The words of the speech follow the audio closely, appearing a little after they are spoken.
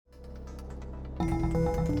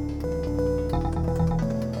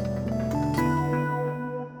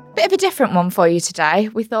bit of a different one for you today.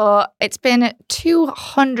 We thought it's been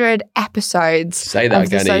 200 episodes. Say that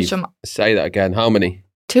again, Eve. Say that again. How many?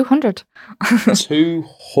 200.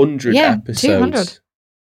 200 episodes. 200.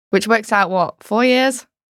 Which works out, what, 4 years?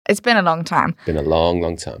 It's been a long time. Been a long,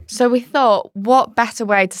 long time. So we thought, what better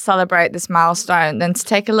way to celebrate this milestone than to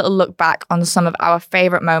take a little look back on some of our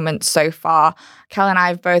favourite moments so far. Kel and I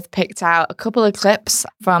have both picked out a couple of clips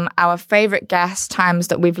from our favourite guests, times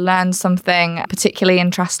that we've learned something particularly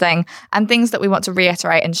interesting, and things that we want to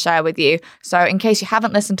reiterate and share with you. So in case you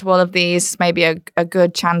haven't listened to all of these, maybe a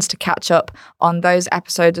good chance to catch up on those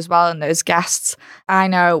episodes as well and those guests. I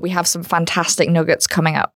know we have some fantastic nuggets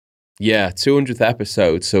coming up. Yeah, 200th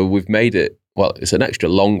episode. So we've made it, well, it's an extra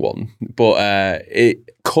long one, but it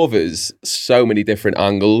covers so many different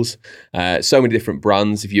angles, so many different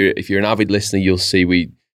brands. If you're an avid listener, you'll see we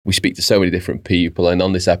speak to so many different people. And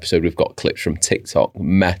on this episode, we've got clips from TikTok,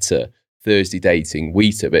 Meta, Thursday Dating,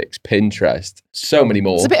 Weetabix, Pinterest, so many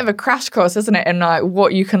more. It's a bit of a crash course, isn't it, in like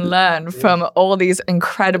what you can learn from all these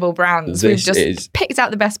incredible brands. We've just picked out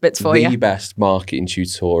the best bits for you. The best marketing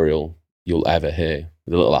tutorial you'll ever hear.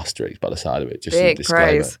 With a little asterisk by the side of it, just big a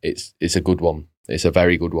disclaimer. Praise. It's a good one. It's a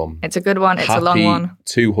very good one. It's a good one. It's a long one. Happy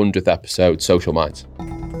 200th episode, Social Minds.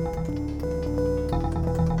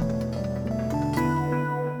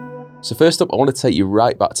 So first up, I want to take you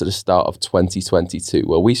right back to the start of 2022,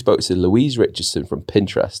 where we spoke to Louise Richardson from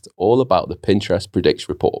Pinterest, all about the Pinterest Predicts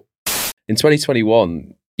report. In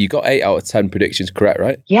 2021, you got 8 out of 10 predictions correct,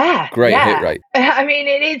 right? Yeah. Great hit rate. I mean,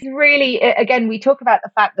 it is really, again, we talk about the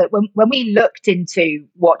fact that when we looked into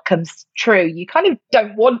what comes true, you kind of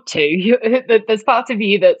don't want to. There's part of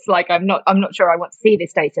you that's like, I'm not sure I want to see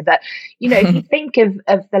this data. But, if you think of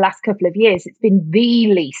the last couple of years, it's been the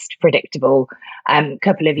least predictable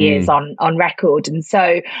couple of years on record. And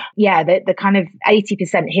so, yeah, the kind of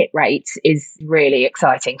 80% hit rate is really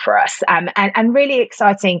exciting for us and really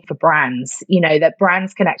exciting for brands, that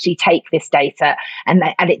brands can actually take this data and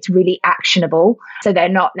it's really actionable. So they're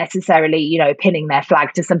not necessarily, pinning their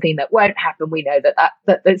flag to something that won't happen. We know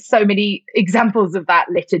that there's so many examples of that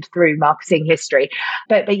littered through marketing history.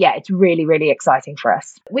 But yeah, it's really, really exciting for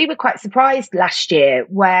us. We were quite surprised last year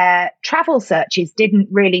where travel searches didn't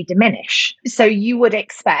really diminish. So you would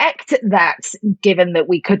expect that given that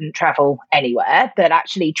we couldn't travel anywhere, that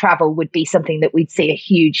actually travel would be something that we'd see a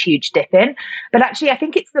huge, huge dip in. But actually, I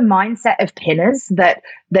think it's the mindset of pinners that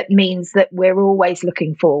means that we're always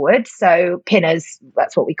looking forward. So pinners,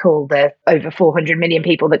 that's what we call the over 400 million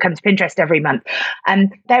people that come to Pinterest every month.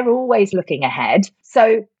 And they're always looking ahead.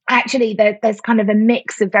 So actually, there's kind of a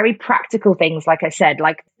mix of very practical things, like I said,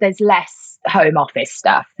 like there's less home office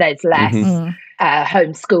stuff, there's less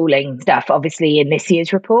homeschooling stuff, obviously, in this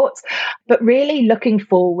year's reports, but really looking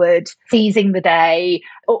forward, seizing the day,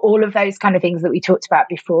 all of those kind of things that we talked about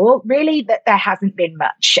before, really that there hasn't been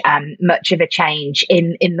much of a change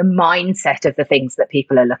in the mindset of the things that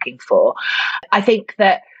people are looking for. I think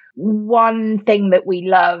that one thing that we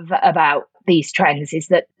love about these trends is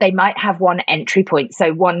that they might have one entry point.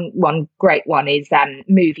 So one great one is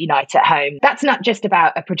movie night at home. That's not just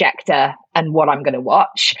about a projector and what I'm going to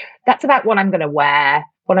watch. That's about what I'm going to wear,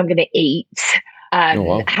 what I'm going to eat,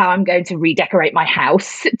 how I'm going to redecorate my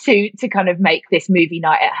house to kind of make this movie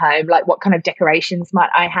night at home. Like what kind of decorations might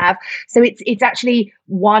I have? So it's actually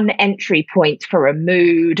one entry point for a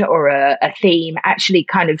mood or a theme actually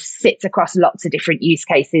kind of sits across lots of different use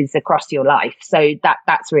cases across your life. So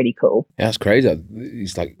that's really cool. Yeah, that's crazy.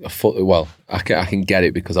 It's like I can get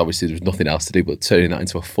it because obviously there's nothing else to do, but turning that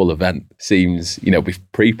into a full event seems,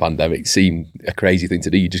 pre-pandemic seemed a crazy thing to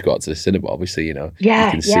do. You just go out to the cinema, obviously, you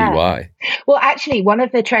can see why. Well, actually, one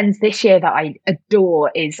of the trends this year that I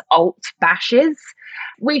adore is alt bashes.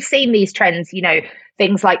 We've seen these trends,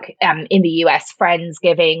 things like in the US,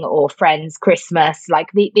 Friendsgiving or Friends Christmas, like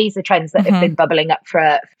these are trends that have been bubbling up for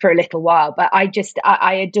a little while. But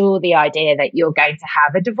I adore the idea that you're going to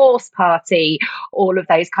have a divorce party, all of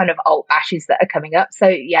those kind of alt bashes that are coming up. So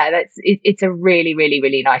yeah, it's a really, really,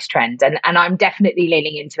 really nice trend. And I'm definitely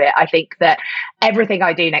leaning into it. I think that everything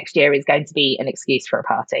I do next year is going to be an excuse for a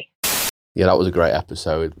party. Yeah, that was a great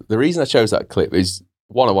episode. The reason I chose that clip is,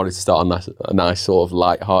 one, I wanted to start a nice sort of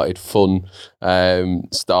light-hearted, fun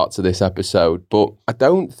start to this episode. But I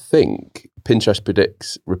don't think Pinterest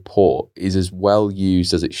Predicts report is as well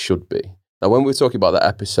used as it should be. Now, when we were talking about that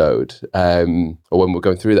episode, or when we're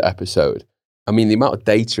going through the episode, I mean, the amount of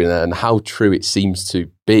data in there and how true it seems to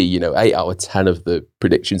be, 8 out of 10 of the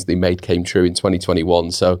predictions they made came true in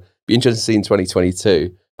 2021. So it'd be interesting to see in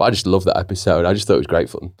 2022. But I just love that episode. I just thought it was great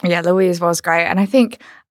fun. Yeah, Louise was great. And I think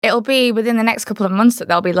it'll be within the next couple of months that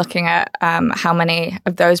they'll be looking at how many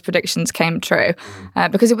of those predictions came true.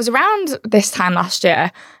 Because it was around this time last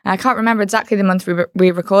year. I can't remember exactly the month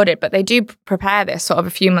we recorded, but they do prepare this sort of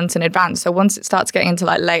a few months in advance. So once it starts getting into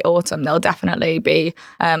like late autumn, they'll definitely be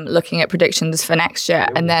looking at predictions for next year.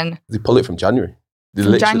 And then they pull it from January.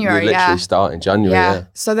 They January, literally start in January. Yeah.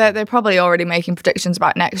 So they're probably already making predictions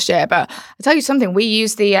about next year. But I'll tell you something, we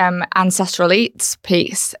used the Ancestral Eats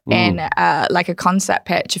piece in like a concept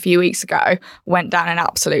pitch a few weeks ago, went down an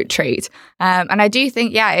absolute treat. And I do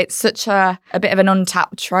think, it's such a bit of an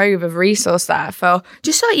untapped trove of resource there for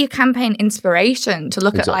just like your campaign inspiration to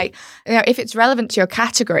look at like, if it's relevant to your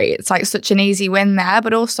category, it's like such an easy win there.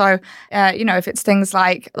 But also, if it's things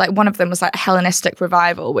like one of them was like Hellenistic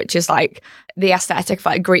revival, which is like the aesthetic of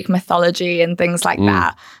like Greek mythology and things like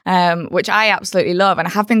that, which I absolutely love. And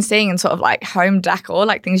I have been seeing in sort of like home decor,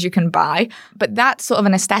 like things you can buy. But that's sort of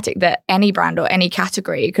an aesthetic that any brand or any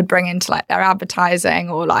category could bring into like their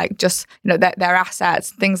advertising or like just, their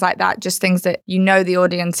assets, things like that, just things that the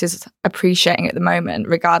audience is appreciating at the moment,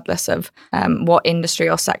 regardless of what industry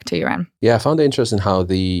or sector you're in. Yeah, I found it interesting how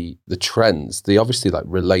the trends, they obviously like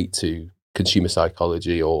relate to consumer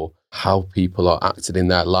psychology or how people are acting in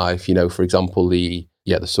their life. For example, the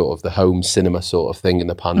sort of the home cinema sort of thing in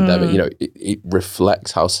the pandemic, it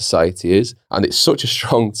reflects how society is. And it's such a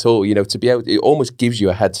strong tool, to be able, it almost gives you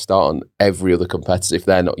a head start on every other competitor if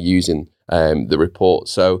they're not using the report.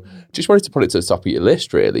 So just wanted to put it to the top of your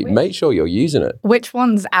list, really. Make sure you're using it. Which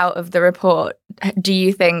ones out of the report do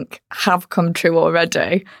you think have come true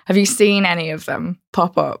already? Have you seen any of them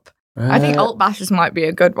pop up? I think alt bashes might be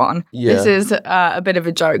a good one. Yeah. This is a bit of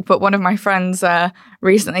a joke, but one of my friends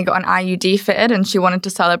recently got an IUD fitted and she wanted to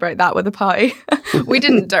celebrate that with a party. We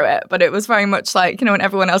didn't do it, but it was very much like, when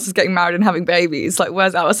everyone else is getting married and having babies, like,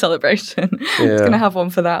 where's our celebration? It's going to have one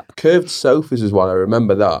for that. Curved sofas is one, I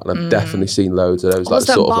remember that. And I've definitely seen loads of those, like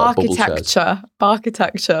sort of like bubble chairs.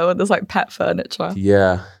 Barkitecture, where there's like pet furniture.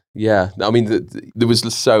 Yeah. I mean, there was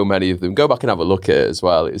so many of them. Go back and have a look at it as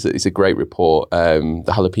well. It's a great report. The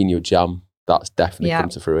jalapeno jam, that's definitely come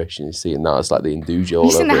to fruition. You're seeing that as like the Induja all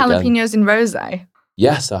over again. Have you seen the jalapenos in rosé?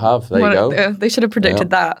 Yes, I have. There you go. They should have predicted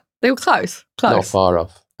that. They were close. Not far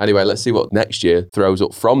off. Anyway, let's see what next year throws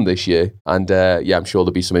up from this year. And I'm sure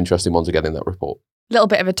there'll be some interesting ones again in that report. Little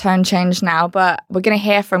bit of a tone change now, but we're going to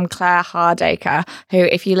hear from Claire Hardacre, who,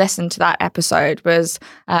 if you listen to that episode, was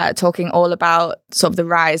talking all about sort of the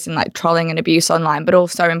rise in like trolling and abuse online, but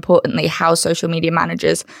also importantly, how social media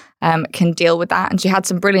managers can deal with that. And she had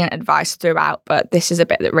some brilliant advice throughout, but this is a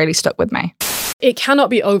bit that really stuck with me. It cannot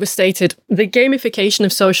be overstated. The gamification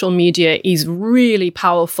of social media is really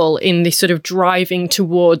powerful in this sort of driving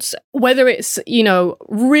towards whether it's,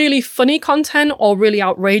 really funny content or really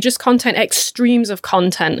outrageous content, extremes of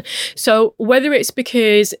content. So whether it's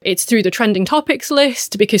because it's through the trending topics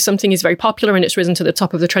list, because something is very popular and it's risen to the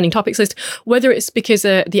top of the trending topics list, whether it's because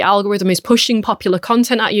the algorithm is pushing popular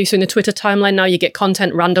content at you. So in the Twitter timeline now, you get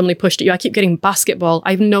content randomly pushed at you. I keep getting basketball.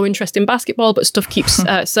 I have no interest in basketball, but stuff keeps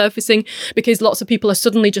surfacing because lots of people are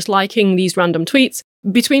suddenly just liking these random tweets.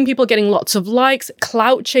 Between people getting lots of likes,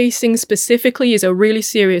 clout chasing specifically is a really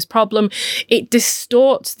serious problem. It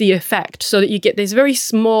distorts the effect so that you get this very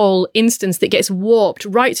small instance that gets warped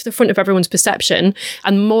right to the front of everyone's perception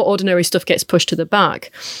and more ordinary stuff gets pushed to the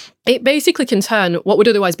back. It basically can turn what would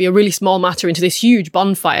otherwise be a really small matter into this huge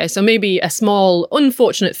bonfire. So maybe a small,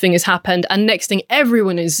 unfortunate thing has happened, and next thing,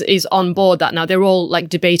 everyone is on board that now. They're all like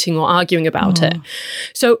debating or arguing about it.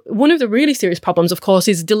 So one of the really serious problems, of course,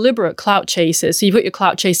 is deliberate clout chasers. So you've got your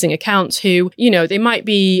clout chasing accounts who, they might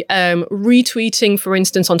be retweeting, for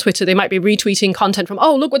instance, on Twitter, they might be retweeting content from,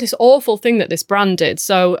 oh, look what this awful thing that this brand did.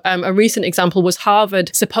 So a recent example was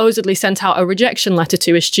Harvard supposedly sent out a rejection letter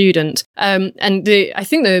to a student. And I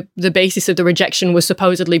think the basis of the rejection was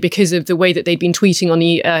supposedly because of the way that they'd been tweeting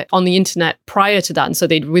on the internet prior to that, and so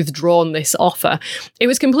they'd withdrawn this offer. It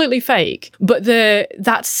was completely fake, but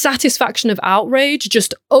that satisfaction of outrage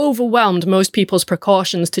just overwhelmed most people's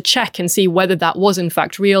precautions to check and see whether that was in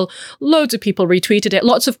fact real. Loads of people retweeted it.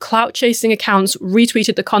 Lots of clout chasing accounts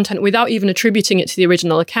retweeted the content without even attributing it to the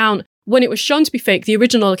original account. When it was shown to be fake, the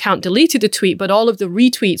original account deleted the tweet, but all of the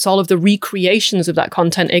retweets, all of the recreations of that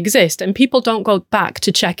content exist, and people don't go back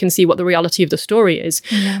to check and see what the reality of the story is.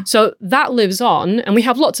 Yeah. So that lives on, and we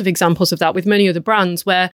have lots of examples of that with many other brands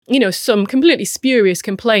where, some completely spurious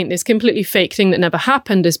complaint, this completely fake thing that never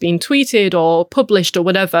happened has been tweeted or published or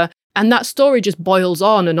whatever, and that story just boils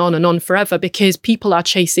on and on and on forever because people are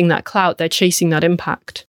chasing that clout, they're chasing that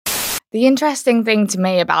impact. The interesting thing to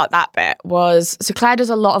me about that bit was, so Claire does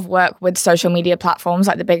a lot of work with social media platforms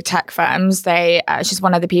like the big tech firms. She's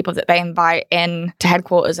one of the people that they invite in to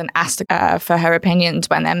headquarters and ask for her opinions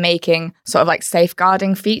when they're making sort of like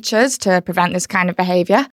safeguarding features to prevent this kind of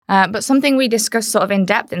behavior. But something we discussed sort of in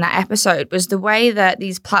depth in that episode was the way that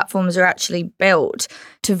these platforms are actually built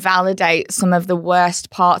to validate some of the worst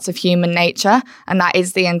parts of human nature, and that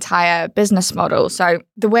is the entire business model. So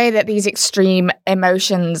the way that these extreme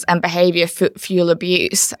emotions and behavior fuel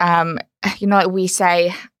abuse, like we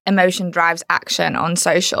say, emotion drives action on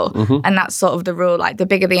social. And that's sort of the rule. Like the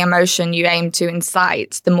bigger the emotion you aim to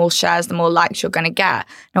incite, the more shares, the more likes you're going to get.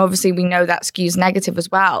 Now, obviously, we know that skews negative as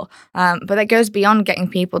well. But that goes beyond getting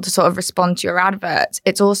people to sort of respond to your adverts.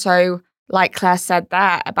 It's also, like Claire said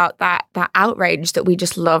there, about that outrage that we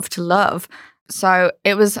just love to love. So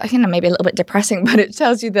it was, maybe a little bit depressing, but it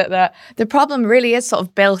tells you that the problem really is sort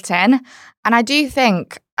of built in. And I do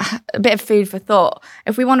think, a bit of food for thought,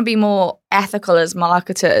 if we want to be more ethical as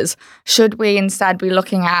marketers, should we instead be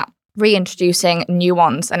looking at reintroducing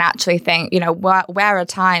nuance and actually think, where are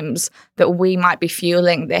times that we might be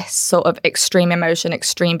fueling this sort of extreme emotion,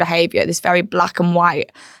 extreme behavior, this very black and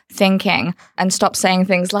white thinking, and stop saying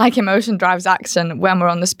things like emotion drives action when we're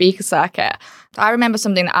on the speaker circuit. I remember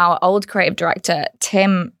something that our old creative director,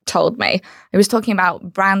 Tim, told me. He was talking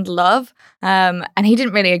about brand love, and he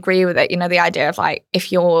didn't really agree with it. The idea of like,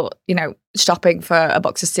 if you're, shopping for a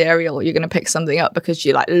box of cereal, you're going to pick something up because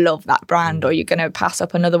you like love that brand, or you're going to pass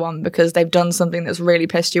up another one because they've done something that's really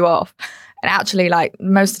pissed you off. And actually, like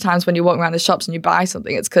most of the times when you walk around the shops and you buy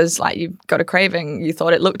something, it's because like you've got a craving, you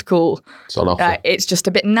thought it looked cool. It's on offer. It's just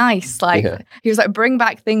a bit nice. Like he was like, bring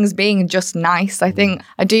back things being just nice. I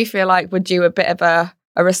do feel like we're due a bit of a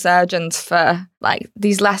resurgence for like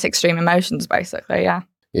these less extreme emotions, basically. Yeah.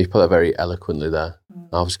 You put that very eloquently there.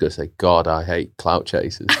 I was going to say, God, I hate clout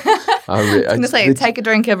chasers. I was going to say, take a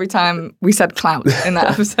drink every time we said clout in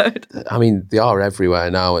that episode. I mean, they are everywhere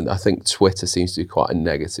now, and I think Twitter seems to be quite a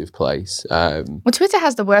negative place. Well, Twitter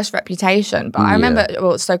has the worst reputation, but I remember,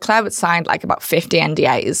 so Claire was signed like about 50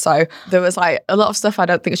 NDAs, so there was like a lot of stuff I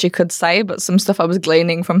don't think she could say, but some stuff I was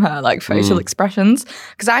gleaning from her like facial expressions,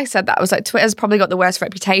 because I said that I was like, Twitter's probably got the worst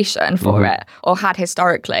reputation for it, or had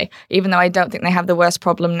historically, even though I don't think they have the worst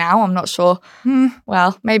problem now. I'm not sure.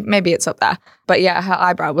 Well, maybe it's up there. But yeah, her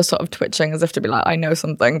eyebrow was sort of twitching as if to be like, I know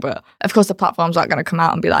something. But of course, the platforms aren't going to come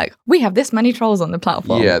out and be like, we have this many trolls on the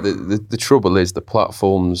platform. Yeah, the trouble is the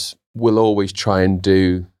platforms will always try and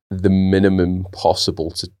do the minimum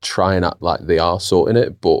possible to try and act like they are sorting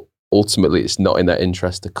it. But ultimately, it's not in their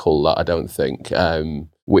interest to cull that, I don't think,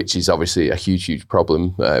 which is obviously a huge, huge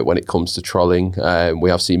problem when it comes to trolling. We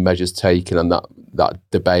have seen measures taken, and that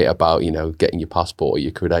debate about, getting your passport or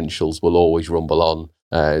your credentials will always rumble on.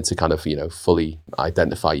 To kind of, fully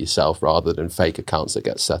identify yourself rather than fake accounts that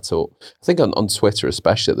get set up. I think on Twitter,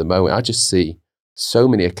 especially at the moment, I just see so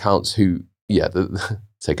many accounts who,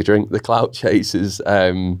 take a drink, the clout chasers,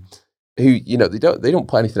 who, they don't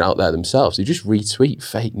put anything out there themselves. They just retweet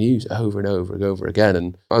fake news over and over and over again.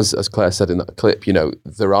 And as Claire said in that clip,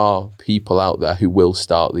 there are people out there who will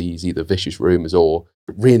start these either vicious rumours or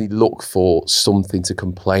really look for something to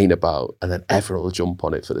complain about, and then everyone will jump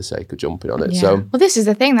on it for the sake of jumping on it. So, well, this is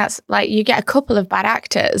the thing, that's like you get a couple of bad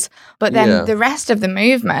actors, but then the rest of the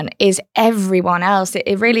movement is everyone else.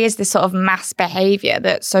 It really is this sort of mass behavior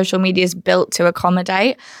that social media is built to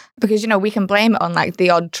accommodate, because we can blame it on like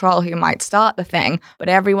the odd troll who might start the thing, but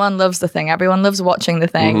everyone loves the thing, everyone loves watching the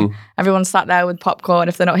thing. Everyone's sat there with popcorn.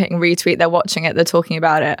 If they're not hitting retweet, they're watching it, they're talking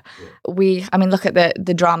about it. Look at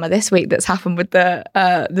the drama this week that's happened with the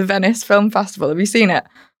Venice Film Festival. Have you seen it?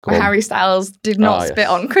 Where Harry Styles did not spit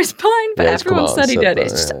on Chris Pine, but everyone said he did.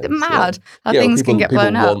 It's just mad how things can get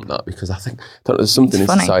blown up. People want that because I think there's something in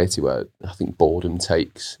society where I think boredom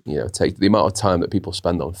takes the amount of time that people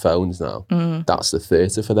spend on phones now. That's the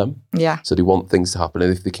theatre for them. Yeah. So they want things to happen,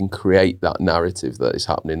 and if they can create that narrative that is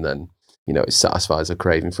happening, then it satisfies a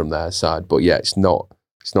craving from their side. But yeah, it's not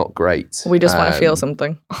great. We just want to feel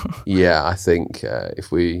something. Yeah, I think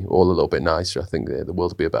if we all a little bit nicer, I think the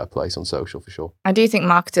world will be a better place on social for sure. I do think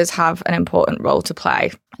marketers have an important role to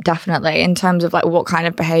play, definitely, in terms of like what kind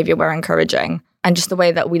of behavior we're encouraging and just the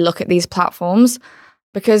way that we look at these platforms.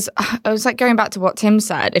 Because I was like going back to what Tim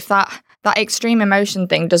said, if that extreme emotion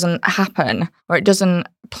thing doesn't happen or it doesn't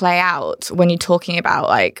play out when you're talking about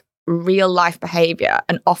like real life behavior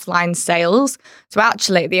and offline sales. So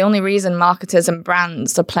actually, the only reason marketers and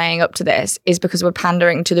brands are playing up to this is because we're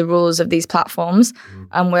pandering to the rules of these platforms,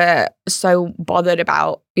 and we're so bothered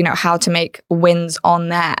about, how to make wins on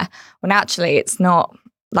there, when actually it's not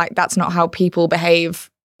like, that's not how people behave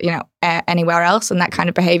anywhere else, and that kind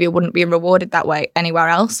of behavior wouldn't be rewarded that way anywhere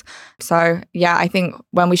else. So yeah, I think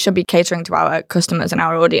when we should be catering to our customers and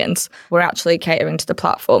our audience, we're actually catering to the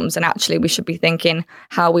platforms, and actually we should be thinking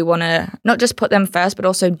how we want to not just put them first, but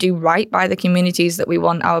also do right by the communities that we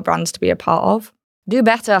want our brands to be a part of. Do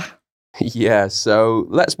better. Yeah, so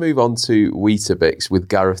let's move on to Weetabix with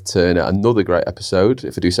Gareth Turner. Another great episode,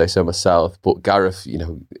 if I do say so myself. But Gareth,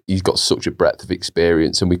 he's got such a breadth of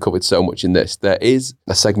experience, and we covered so much in this. There is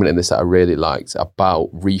a segment in this that I really liked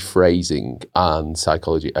about rephrasing and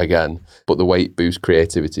psychology again, but the way it boosts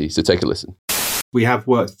creativity. So take a listen. We have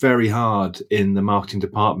worked very hard in the marketing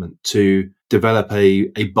department to develop a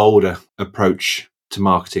bolder approach to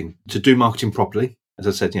marketing, to do marketing properly. As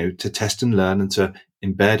I said, to test and learn and to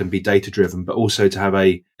embed and be data driven, but also to have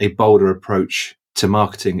a bolder approach to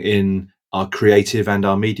marketing in our creative and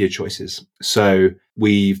our media choices. So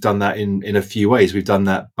we've done that in a few ways. We've done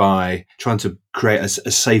that by trying to create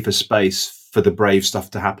a safer space for the brave stuff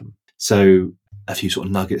to happen. So a few sort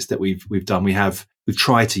of nuggets that we've done. We've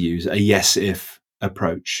tried to use a yes if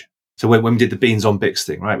approach. So when we did the Beans on Bix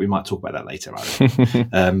thing, right? We might talk about that later,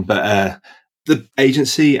 right? But the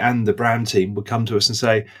agency and the brand team would come to us and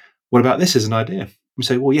say, what about this as an idea? We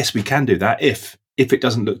say, well, yes, we can do that if it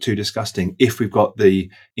doesn't look too disgusting, if we've got the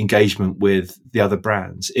engagement with the other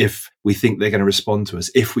brands, if we think they're going to respond to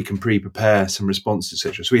us, if we can prepare some responses,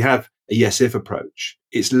 etc. So we have a yes if approach.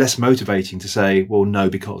 It's less motivating to say, well, no,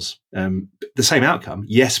 because the same outcome.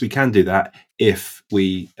 Yes, we can do that if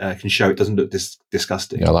we can show it doesn't look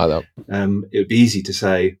disgusting. Yeah, I like that. It would be easy to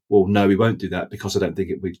say, well, no, we won't do that because I don't think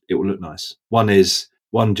it will look nice.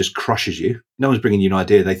 One just crushes you. No one's bringing you an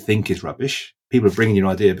idea they think is rubbish. People are bringing you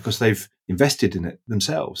an idea because they've invested in it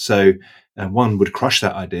themselves. So one would crush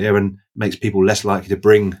that idea and makes people less likely to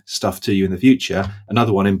bring stuff to you in the future.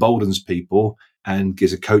 Another one emboldens people and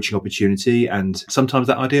gives a coaching opportunity. And sometimes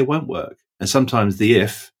that idea won't work. And sometimes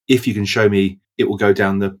if you can show me it will go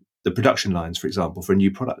down the production lines, for example, for a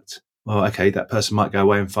new product. Well, okay, that person might go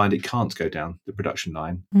away and find it can't go down the production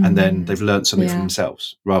line. Mm-hmm. And then they've learned something from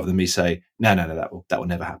themselves rather than me say, no, that will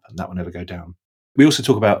never happen. That will never go down. We also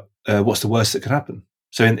talk about what's the worst that could happen.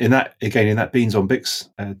 So in that Beans on Bix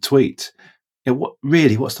tweet,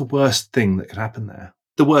 what's the worst thing that could happen there?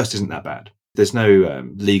 The worst isn't that bad. There's no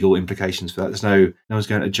legal implications for that. No one's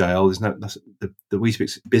going to jail. The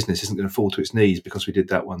Weetabix business isn't going to fall to its knees because we did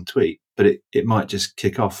that one tweet, but it might just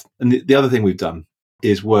kick off. And the other thing we've done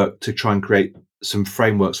is work to try and create some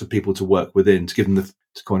frameworks for people to work within, to give them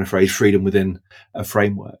to coin a phrase, freedom within a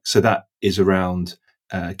framework. So that is around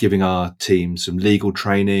giving our team some legal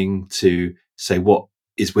training to say what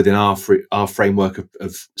is within our framework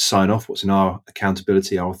of sign off, what's in our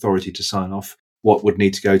accountability, our authority to sign off, what would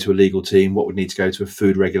need to go to a legal team, what would need to go to a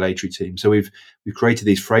food regulatory team. So we've created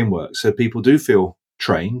these frameworks so people do feel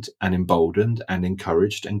trained and emboldened and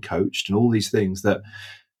encouraged and coached and all these things that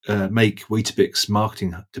make Weetabix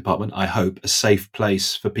marketing department, I hope, a safe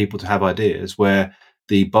place for people to have ideas where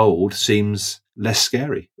the bold seems less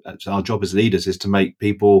scary. Our job as leaders is to make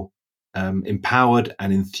people empowered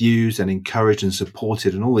and enthused and encouraged and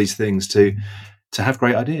supported and all these things to have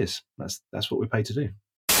great ideas. That's what we're paid to do.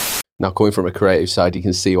 Now, coming from a creative side, you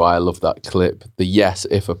can see why I love that clip. The yes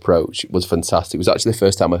if approach was fantastic. It was actually the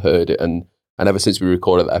first time I heard it, and ever since we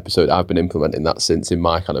recorded that episode, I've been implementing that since in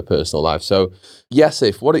my kind of personal life. So yes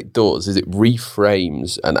if, what it does is it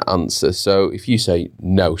reframes an answer. So if you say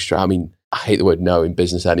no, I hate the word no in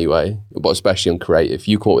business anyway, but especially on creative. If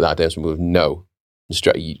you come up with ideas with no,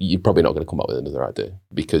 you're probably not going to come up with another idea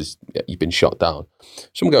because you've been shot down.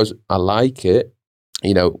 Someone goes, I like it.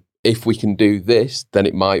 If we can do this, then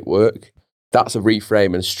it might work. That's a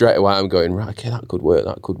reframe. And straight away I'm going, right, okay, that could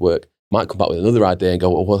work. Might come back with another idea and go,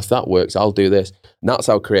 well, if that works, I'll do this. And that's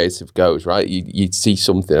how creative goes, right? You see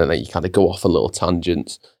something and then you kind of go off a little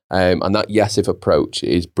tangent. And that yes if approach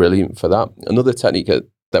is brilliant for that. Another technique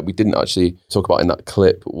that we didn't actually talk about in that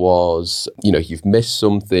clip was, you've missed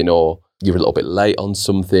something or you're a little bit late on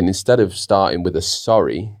something. Instead of starting with a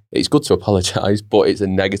sorry, it's good to apologize, but it's a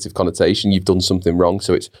negative connotation. You've done something wrong.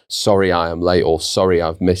 So it's sorry I am late or sorry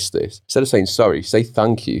I've missed this. Instead of saying sorry, say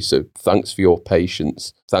thank you. So thanks for your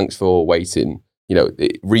patience. Thanks for waiting.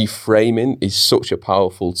 Reframing is such a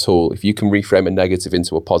powerful tool. If you can reframe a negative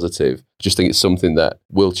into a positive, just think it's something that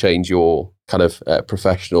will change your kind of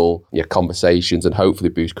professional conversations and hopefully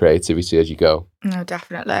boost creativity as you go. No,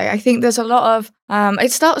 definitely. I think there's a lot of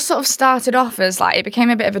it sort of started off as like it became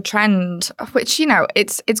a bit of a trend, which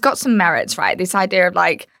it's got some merits, right? This idea of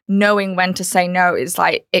like knowing when to say no is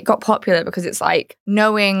like it got popular because it's like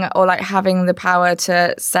knowing or like having the power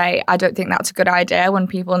to say I don't think that's a good idea when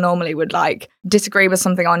people normally would like disagree with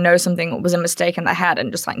something or know something was a mistake in their head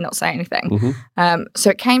and just like not say anything. So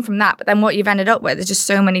it came from that, but then what you've ended up with is just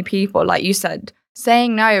so many people, like you said,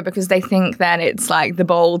 saying no because they think then it's like the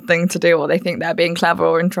bold thing to do, or they think they're being clever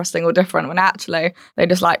or interesting or different, when actually they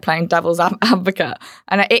just like playing devil's advocate.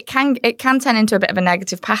 And it can turn into a bit of a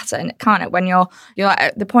negative pattern, can't it? When you're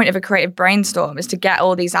like, the point of a creative brainstorm is to get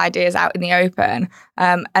all these ideas out in the open,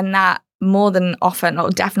 and that more than often or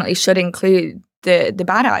definitely should include the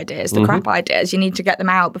bad ideas, the crap ideas. You need to get them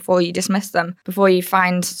out before you dismiss them, before you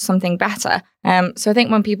find something better. So I think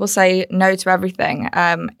when people say no to everything,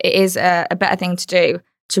 it is a better thing to do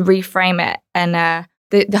to reframe it. And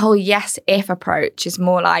the whole yes if approach is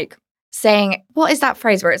more like saying, what is that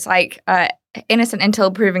phrase where it's like innocent until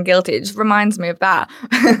proven guilty? It just reminds me of that.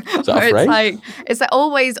 Is that a phrase? It's like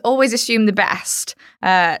always assume the best.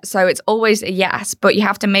 So it's always a yes, but you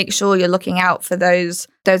have to make sure you're looking out for those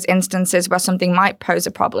instances where something might pose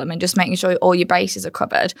a problem and just making sure all your bases are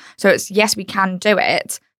covered. So it's yes, we can do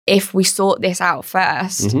it if we sort this out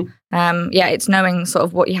first. It's knowing sort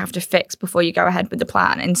of what you have to fix before you go ahead with the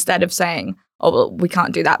plan, instead of saying, oh, well, we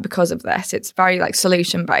can't do that because of this. It's very like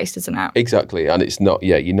solution based, isn't it? Exactly. And it's not,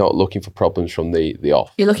 you're not looking for problems from the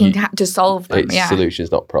off. You're looking to solve them. It's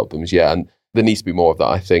solutions, not problems. Yeah. And there needs to be more of that,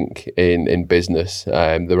 I think, in business.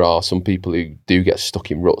 There are some people who do get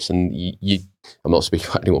stuck in ruts, and I'm not speaking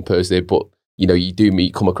about anyone personally, but you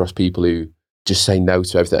do come across people who just say no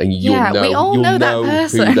to everything, and you'll know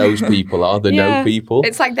who those people are, the no people.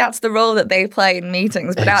 It's like that's the role that they play in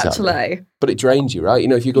meetings, but actually... But it drains you, right?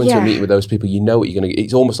 If you go into a meeting with those people, you know what you're going to get.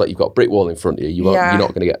 It's almost like you've got a brick wall in front of you. You're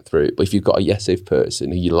not going to get through it. But if you've got a yes-if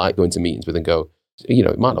person who you like going to meetings with and go,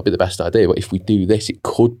 it might not be the best idea, but if we do this, it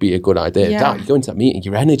could be a good idea. You go into that meeting,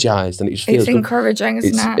 you're energized, and it just feels encouraging,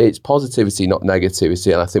 isn't it? It's positivity, not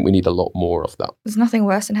negativity, and I think we need a lot more of that. There's nothing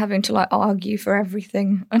worse than having to like argue for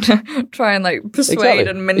everything and try and like persuade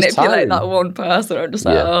and manipulate that one person. I'm just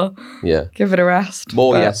like, give it a rest.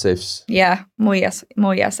 More yes-ifs. Yeah, more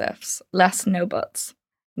yes-ifs, less no buts.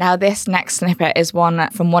 Now, this next snippet is one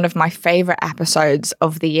from one of my favourite episodes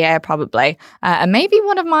of the year, probably, and maybe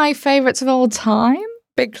one of my favourites of all time.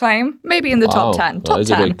 Big claim. Maybe in the top 10. Top 10. That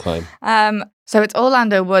is a big claim. So it's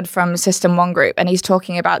Orlando Wood from System 1 Group, and he's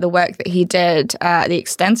talking about the work that he did, the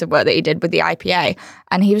extensive work that he did with the IPA.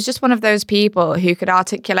 And he was just one of those people who could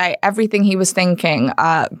articulate everything he was thinking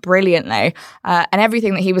brilliantly. And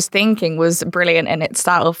everything that he was thinking was brilliant in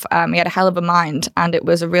itself. He had a hell of a mind, and it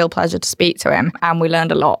was a real pleasure to speak to him. And we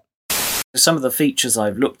learned a lot. Some of the features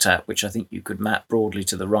I've looked at, which I think you could map broadly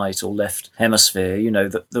to the right or left hemisphere,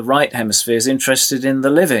 the right hemisphere is interested in the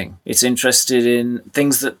living. It's interested in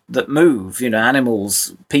things that move,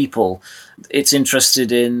 animals, people. It's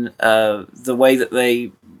interested in the way that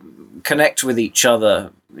they connect with each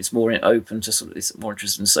other. It's more open to it's more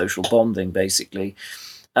interested in social bonding, basically.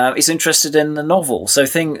 It's interested in the novel. So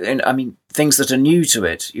things that are new to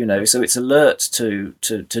it, so it's alert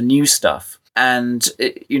to new stuff. And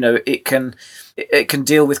it can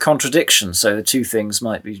deal with contradiction. So the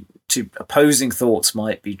two opposing thoughts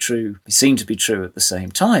might seem to be true at the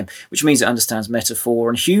same time, which means it understands metaphor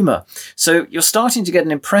and humour. So you're starting to get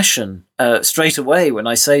an impression straight away when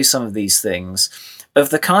I say some of these things of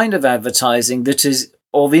the kind of advertising that is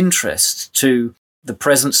of interest to the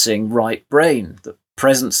presencing right brain that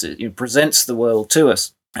presents the world to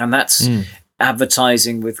us, and that's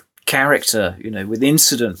advertising with character, with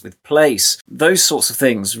incident, with place. Those sorts of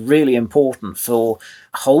things really important for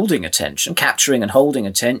holding attention, capturing and holding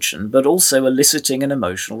attention, but also eliciting an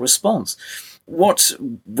emotional response. What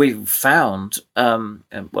we've found, and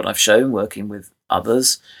what I've shown working with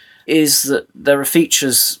others, is that there are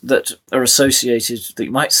features that are associated, that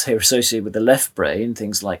you might say are associated with the left brain,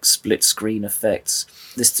 things like split screen effects,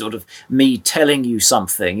 this sort of me telling you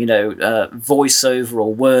something, voiceover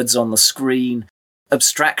or words on the screen,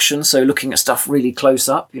 abstraction, so looking at stuff really close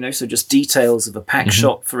up, so just details of a pack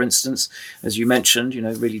shot, for instance, as you mentioned,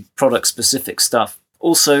 really product-specific stuff.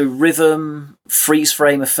 Also rhythm, freeze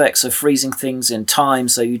frame effects, so freezing things in time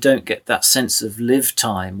so you don't get that sense of live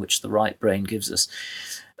time, which the right brain gives us.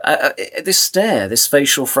 This stare, this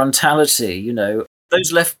facial frontality,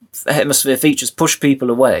 those left hemisphere features push people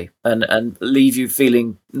away and leave you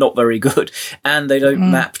feeling not very good, and they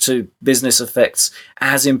don't map to business effects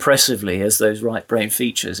as impressively as those right brain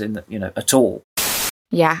features at all.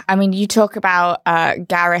 Yeah, I mean, you talk about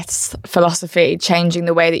Gareth's philosophy changing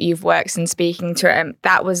the way that you've worked since speaking to him.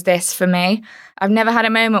 That was this for me. I've never had a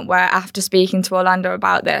moment where after speaking to Orlando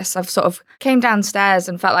about this, I've sort of came downstairs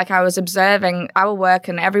and felt like I was observing our work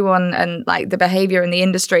and everyone and like the behavior in the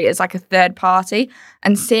industry as like a third party,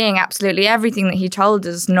 and seeing absolutely everything that he told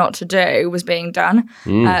us not to do was being done.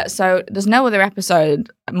 So there's no other episode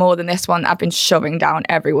more than this one I've been shoving down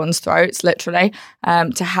everyone's throats, literally,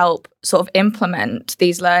 to help sort of implement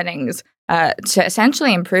these learnings to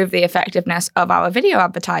essentially improve the effectiveness of our video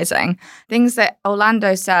advertising. Things that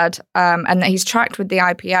Orlando said, and that he's tracked with the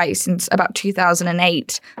IPA since about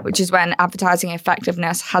 2008, which is when advertising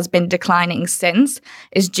effectiveness has been declining since,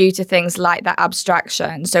 is due to things like that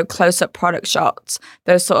abstraction, so close-up product shots,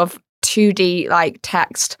 those sort of 2D like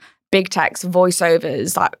text, big text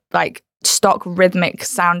voiceovers, like stock rhythmic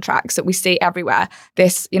soundtracks that we see everywhere.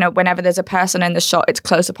 This, whenever there's a person in the shot, it's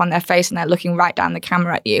close up on their face and they're looking right down the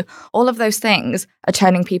camera at you. All of those things are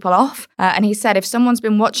turning people off. And he said, if someone's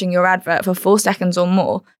been watching your advert for 4 seconds or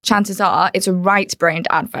more, chances are it's a right-brained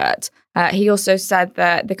advert. He also said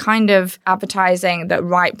that the kind of advertising that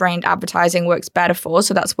right-brained advertising works better for,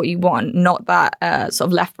 so that's what you want, not that sort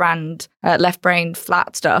of left-brained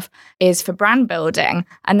flat stuff, is for brand building.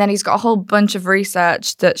 And then he's got a whole bunch of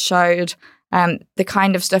research that showed the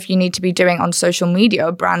kind of stuff you need to be doing on social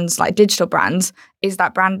media, brands like digital brands, is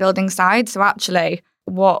that brand building side. So actually,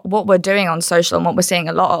 what we're doing on social and what we're seeing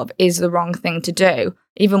a lot of is the wrong thing to do.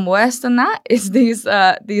 Even worse than that is these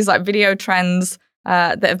like video trends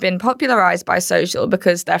that have been popularized by social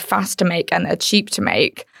because they're fast to make and they're cheap to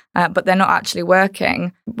make, but they're not actually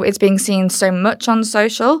working. It's being seen so much on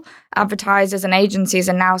social. Advertisers and agencies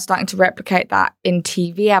are now starting to replicate that in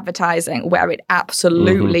TV advertising, where it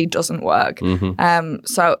absolutely doesn't work.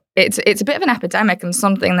 So it's a bit of an epidemic and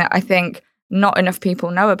something that I think not enough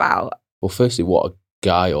people know about. Well, firstly, what a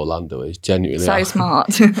guy Orlando is, genuinely. So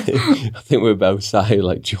smart. I think we're both sat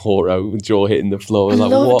like jaw hitting the floor. I like,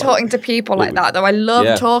 love what? talking to people like that, though. I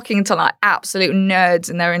love talking to like absolute nerds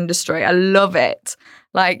in their industry. I love it.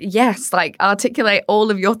 Like, yes, like articulate all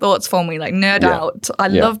of your thoughts for me, like nerd out. I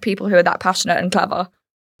love people who are that passionate and clever.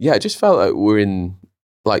 Yeah, it just felt like we're in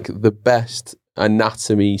like the best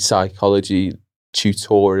anatomy, psychology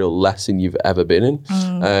tutorial lesson you've ever been in.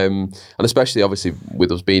 And especially obviously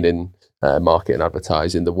with us being in marketing and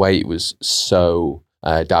advertising, the way it was so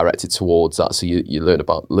directed towards that. So you learned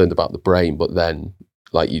about the brain, but then,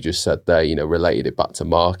 like you just said there, related it back to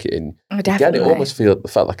marketing. Again, it almost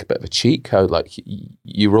felt like a bit of a cheat code. Like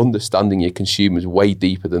you're understanding your consumers way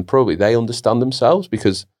deeper than probably they understand themselves.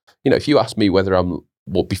 Because if you asked me whether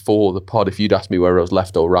before the pod, if you'd asked me whether I was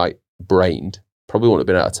left or right brained, probably wouldn't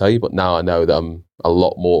have been able to tell you. But now I know that I'm a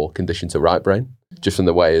lot more conditioned to right brain. Just from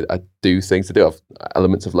the way I do things. I do have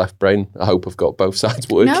elements of left brain. I hope I've got both sides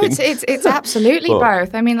working. No, it's absolutely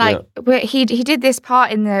both. I mean, he did this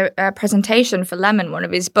part in the presentation for Lemon, one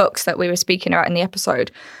of his books that we were speaking about in the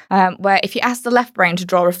episode, where if you ask the left brain to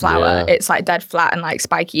draw a flower, it's like dead flat and like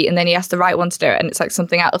spiky, and then you ask the right one to do it, and it's like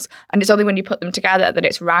something else. And it's only when you put them together that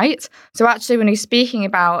it's right. So actually, when he's speaking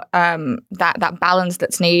about that balance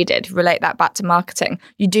that's needed, relate that back to marketing,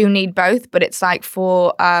 you do need both, but it's like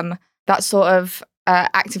for that sort of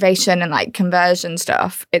activation and like conversion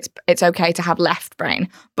stuff, it's okay to have left brain,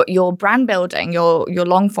 but your brand building, your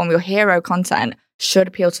long form, your hero content should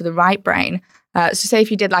appeal to the right brain. So say if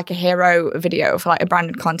you did like a hero video for like a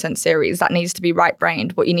branded content series, that needs to be right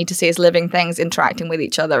brained. What you need to see is living things interacting with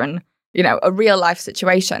each other and a real life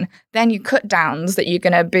situation. Then you cut downs that you're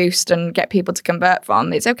going to boost and get people to convert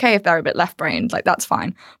from. It's okay if they're a bit left brained, like that's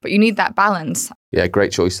fine, but you need that balance. Yeah,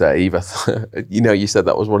 great choice there, Eva. You said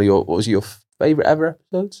that was what was your favorite ever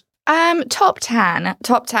episodes? Top 10.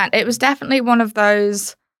 It was definitely one of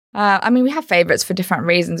those. We have favorites for different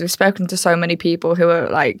reasons. We've spoken to so many people who are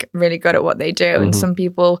like really good at what they do, and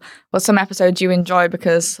some episodes you enjoy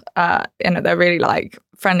because they're really like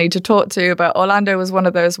friendly to talk to. But Orlando was one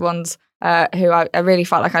of those ones who I really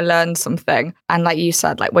felt like I learned something. And like you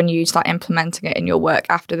said, like when you start implementing it in your work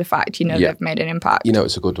after the fact, they've made an impact.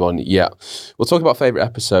 It's a good one. Yeah. We'll talk about favourite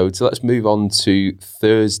episodes. So let's move on to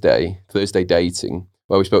Thursday dating,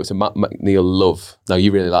 where we spoke to Matt McNeil Love. Now,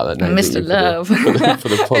 you really like that name, Mr. Love. For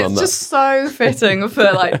the pun on It's that. just so fitting for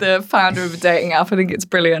like the founder of a dating app. I think it's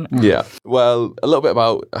brilliant. Yeah. Well, a little bit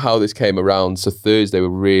about how this came around. So Thursday were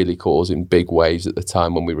really causing big waves at the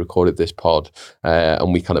time when we recorded this pod,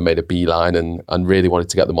 and we kind of made a beeline and really wanted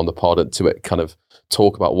to get them on the pod and to kind of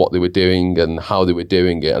talk about what they were doing and how they were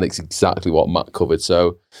doing it. And it's exactly what Matt covered.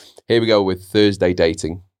 So here we go with Thursday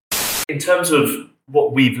dating. In terms of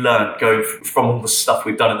what we've learned going from all the stuff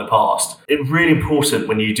we've done in the past, it's really important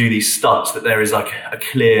when you do these stunts that there is like a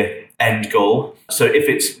clear end goal. So if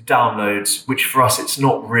it's downloads, which for us it's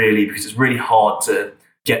not really, because it's really hard to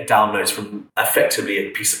get downloads from effectively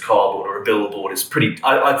a piece of cardboard or a billboard. It's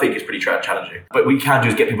I think it's pretty challenging. But we can do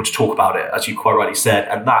is get people to talk about it, as you quite rightly said,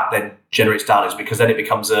 and that then generates downloads, because then it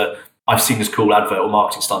becomes I've seen this cool advert or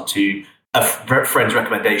marketing stunt to a friend's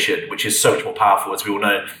recommendation, which is so much more powerful, as we all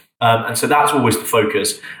know. And so that's always the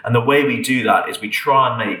focus. And the way we do that is we try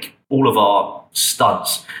and make all of our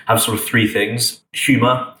stunts have sort of three things: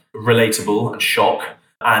 humor, relatable, and shock.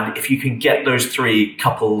 And if you can get those three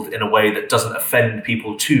coupled in a way that doesn't offend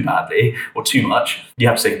people too badly or too much, you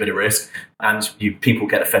have to take a bit of risk. And people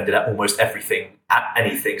get offended at almost everything, at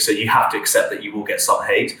anything. So you have to accept that you will get some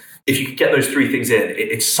hate. If you can get those three things in,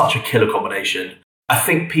 it's such a killer combination. I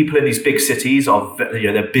think people in these big cities are,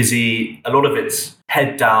 they're busy. A lot of it's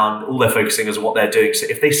head down. All they're focusing is on what they're doing. So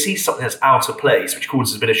if they see something that's out of place, which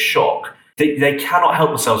causes a bit of shock, they cannot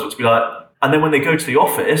help themselves but to be like. And then when they go to the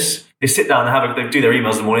office, they sit down and they do their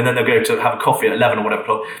emails in the morning. Then they'll go to have a coffee at 11 or whatever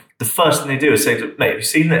o'clock. The first thing they do is say, "Mate, have you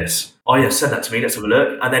seen this? Oh yeah, send that to me. Let's have a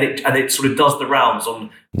look." And then it sort of does the rounds on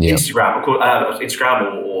Instagram,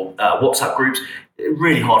 or WhatsApp groups. It's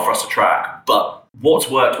really hard for us to track, but what's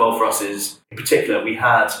worked well for us is, in particular, we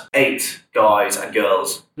had 8 guys and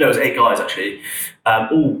girls. No, it was 8 guys actually,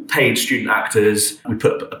 all paid student actors. We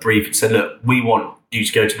put up a brief and said, "Look, we want you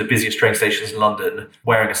to go to the busiest train stations in London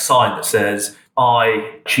wearing a sign that says,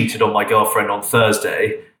 'I cheated on my girlfriend on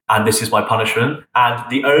Thursday, and this is my punishment.'" And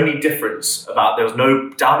the only difference there was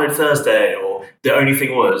no download Thursday, or the only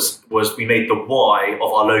thing was we made the Y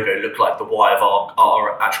of our logo look like the Y of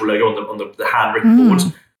our actual logo on the handwritten board.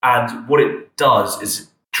 And what it does is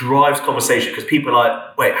drives conversation, because people are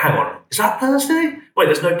like, "Wait, hang on, is that Thursday? Wait,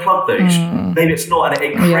 there's no plug though. Maybe it's not." And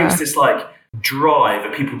it creates this like drive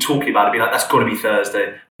of people talking about it, be like, "That's got to be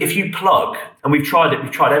Thursday." If you plug, and we've tried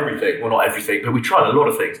everything, well, not everything, but we tried a lot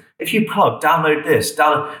of things. If you plug, download this,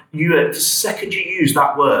 the second you use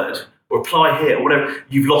that word or apply here or whatever,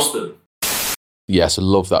 you've lost them. Yes, I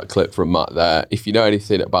love that clip from Matt there. If you know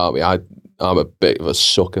anything about me, I'm a bit of a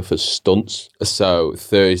sucker for stunts. So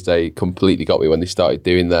Thursday completely got me when they started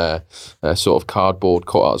doing their sort of cardboard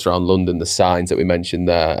cutouts around London, the signs that we mentioned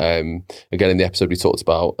there. Again, in the episode, we talked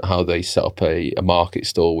about how they set up a market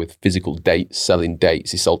stall with physical dates, selling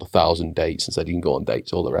dates. He sold 1,000 dates and said you can go on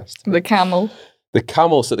dates, all the rest. The camel. The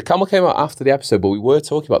camel. So the camel came out after the episode, but we were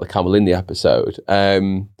talking about the camel in the episode.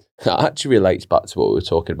 That actually relates back to what we were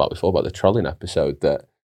talking about before, about the trolling episode, that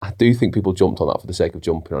I do think people jumped on that for the sake of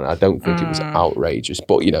jumping on it. I don't think it was outrageous,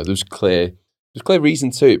 but there's clear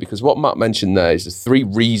reason to it, because what Matt mentioned there is the 3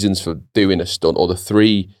 reasons for doing a stunt, or the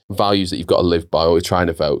 3 values that you've got to live by or you're trying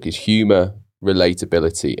to evoke, is humour,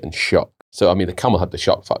 relatability, and shock. So, I mean, the camel had the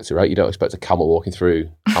shock factor, right? You don't expect a camel walking through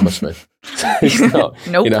Hammersmith. It's not,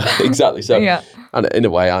 nope. Exactly. So, yeah. And in a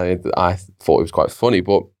way, I thought it was quite funny,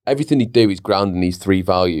 but everything they do is grounded in these 3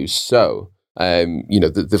 values. So,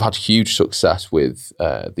 they've had huge success with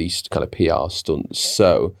these kind of PR stunts.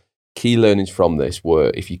 So key learnings from this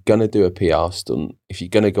were, if you're going to do a PR stunt, if you're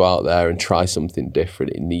going to go out there and try something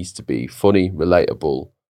different, it needs to be funny,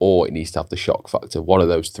 relatable, or it needs to have the shock factor. One of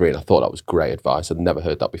those 3. And I thought that was great advice. I'd never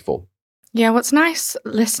heard that before. Yeah, what's nice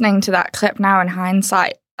listening to that clip now in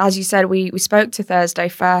hindsight, as you said, we spoke to Thursday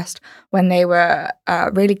first when they were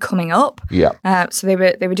really coming up. Yeah. So they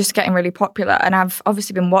were just getting really popular. And I've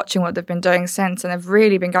obviously been watching what they've been doing since, and they've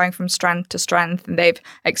really been going from strength to strength. And they've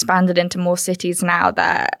expanded into more cities now.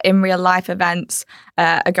 Their in real life events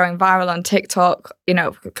are going viral on TikTok,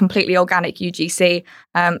 completely organic UGC.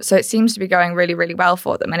 So it seems to be going really, really well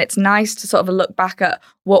for them. And it's nice to sort of look back at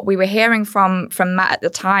what we were hearing from Matt at the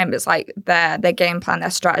time. It's like their game plan, their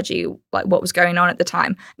strategy, like what was going on at the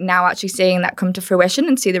time. Now actually seeing that come to fruition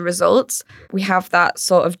and see the results, we have that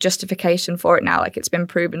sort of justification for it now. Like, it's been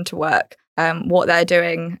proven to work. What they're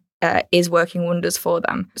doing is working wonders for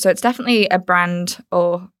them. So it's definitely a brand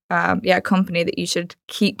or a company that you should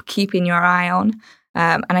keep keeping your eye on.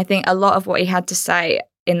 And I think a lot of what he had to say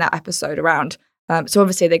in that episode around, so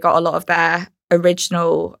obviously they got a lot of their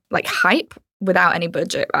original like hype without any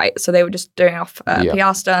budget, right? So they were just doing off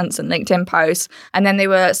PR stunts and LinkedIn posts, and then they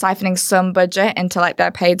were siphoning some budget into like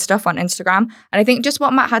their paid stuff on Instagram. And I think just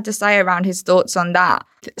what Matt had to say around his thoughts on that,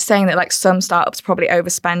 saying that like some startups probably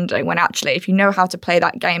overspending, when actually if you know how to play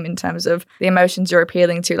that game in terms of the emotions you're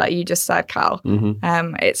appealing to, like you just said, Cal,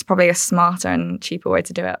 it's probably a smarter and cheaper way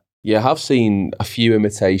to do it. Yeah, I have seen a few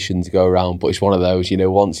imitations go around, but it's one of those,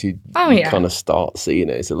 once you kind of start seeing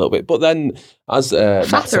it, it's a little bit. But then, as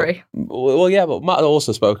flattery. But Matt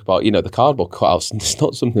also spoke about, the cardboard cutouts. It's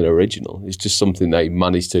not something original. It's just something they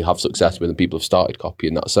managed to have success with, and people have started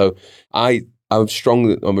copying that. So I'm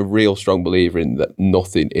a real strong believer in that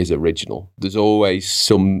nothing is original. There's always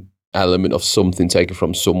some element of something taken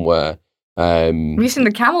from somewhere. Have you seen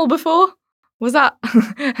the camel before? Has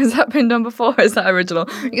that been done before? Is that original?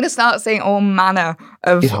 You're going to start seeing all manner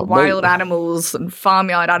of wild animals and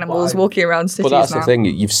farmyard animals walking around cities now. But that's the thing.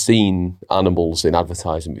 You've seen animals in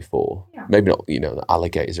advertising before. Yeah. Maybe not, the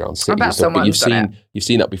alligators around cities and stuff, but you've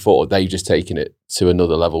seen that before. They've just taken it to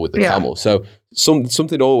another level with the camel. So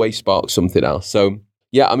something always sparks something else. So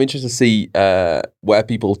yeah, I'm interested to see where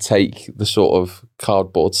people take the sort of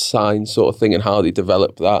cardboard sign sort of thing and how they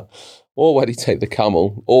develop that. Or where they take the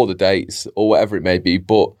camel, or the dates, or whatever it may be.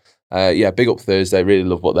 But big up Thursday. Really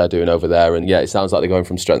love what they're doing over there. And it sounds like they're going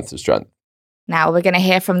from strength to strength. Now we're going to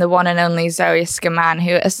hear from the one and only Zoe Scaman,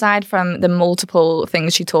 who, aside from the multiple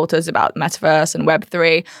things she taught us about Metaverse and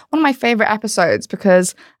Web3, one of my favourite episodes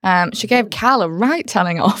because she gave Cal a right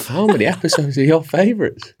telling off. How many episodes are your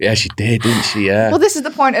favourites? Yeah, she did, didn't she? Yeah. Well, this is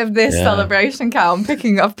the point of this celebration, Cal.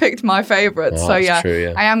 I've picked my favourites. True,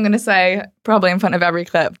 yeah. I am going to say, probably in front of every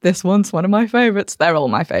clip, this one's one of my favourites. They're all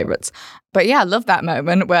my favourites. But yeah, I love that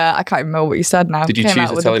moment where I can't remember what you said now. Did you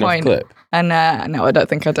choose a telling off clip? And no, I don't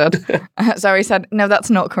think I did. So he said, no, that's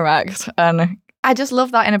not correct. And I just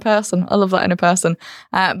love that in a person. I love that in a person.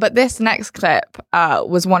 But this next clip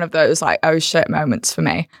was one of those like, oh shit moments for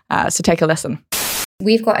me. So take a listen.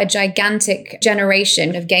 We've got a gigantic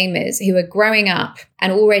generation of gamers who are growing up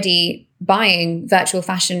and already buying virtual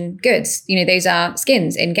fashion goods. Those are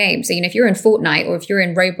skins in games. So, if you're in Fortnite or if you're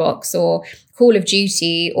in Roblox or Call of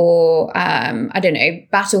Duty or,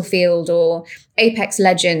 Battlefield or Apex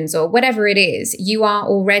Legends or whatever it is, you are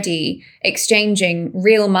already exchanging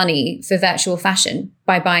real money for virtual fashion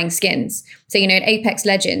by buying skins. So, in Apex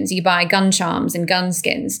Legends, you buy gun charms and gun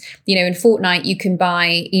skins. In Fortnite, you can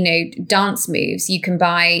buy, dance moves. You can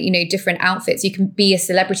buy, different outfits. You can be a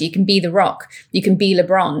celebrity. You can be The Rock. You can be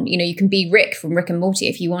LeBron. You can be Rick from Rick and Morty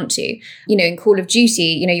if you want to. In Call of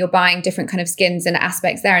Duty, you're buying different kind of skins and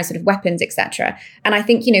aspects there and sort of weapons, etc. And I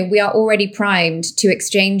think, we are already primed to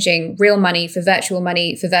exchanging real money for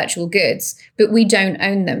virtual goods, but we don't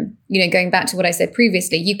own them. Going back to what I said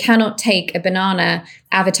previously, you cannot take a banana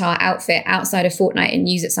avatar outfit outside of Fortnite and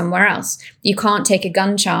use it somewhere else. You can't take a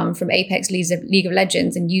gun charm from Apex League of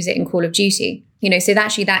Legends and use it in Call of Duty. So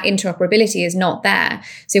actually that interoperability is not there.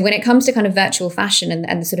 So when it comes to kind of virtual fashion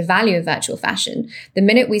and the sort of value of virtual fashion, the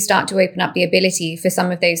minute we start to open up the ability for some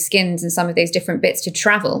of those skins and some of those different bits to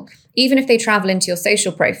travel, even if they travel into your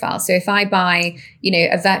social profile. So if I buy,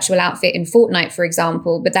 a virtual outfit in Fortnite, for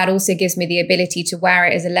example, but that also gives me the ability to wear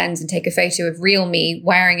it as a lens and take a photo of real me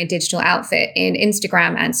wearing a digital outfit in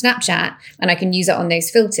Instagram and Snapchat, and I can use it on those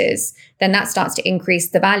filters, then that starts to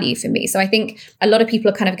increase the value for me. So I think a lot of people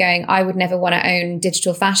are kind of going, I would never want to own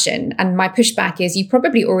digital fashion. And my pushback is you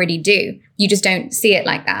probably already do. You just don't see it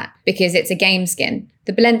like that because it's a game skin.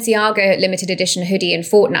 The Balenciaga limited edition hoodie in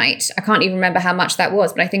Fortnite, I can't even remember how much that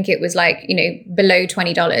was, but I think it was like, below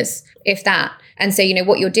 $20, if that. And so,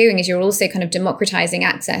 what you're doing is you're also kind of democratizing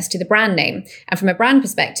access to the brand name. And from a brand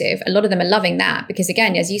perspective, a lot of them are loving that because,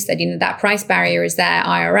 again, as you said, that price barrier is there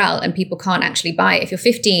IRL and people can't actually buy it. If you're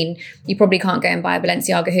 15, you probably can't go and buy a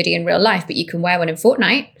Balenciaga hoodie in real life, but you can wear one in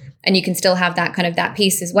Fortnite and you can still have that kind of that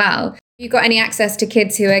piece as well. You've got any access to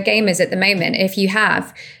kids who are gamers at the moment? If you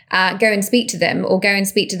have, go and speak to them or go and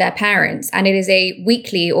speak to their parents. And it is a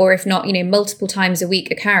weekly or if not, multiple times a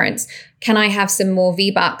week occurrence. Can I have some more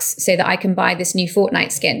V-Bucks so that I can buy this new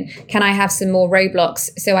Fortnite skin? Can I have some more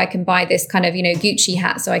Roblox so I can buy this kind of, Gucci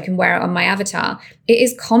hat so I can wear it on my avatar? It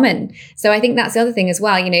is common. So I think that's the other thing as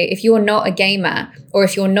well. If you're not a gamer or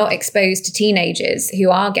if you're not exposed to teenagers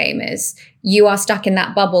who are gamers, you are stuck in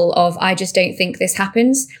that bubble of, I just don't think this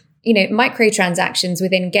happens. Microtransactions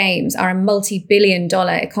within games are a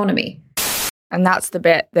multi-billion-dollar economy. And that's the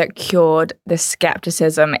bit that cured the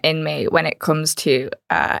skepticism in me when it comes to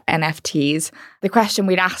NFTs. The question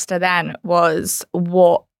we'd asked her then was,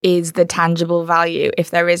 what is the tangible value, if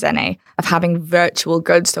there is any, of having virtual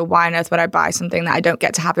goods. So why on earth would I buy something that I don't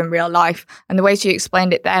get to have in real life? And the way she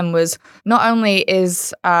explained it then was not only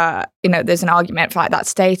is, there's an argument for like that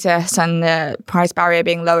status and the price barrier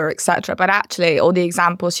being lower, etc., but actually all the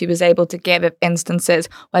examples she was able to give of instances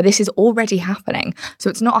where this is already happening. So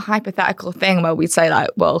it's not a hypothetical thing where we say like,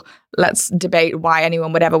 well, let's debate why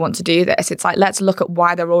anyone would ever want to do this. It's like, let's look at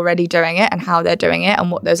why they're already doing it and how they're doing it and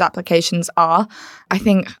what those applications are. I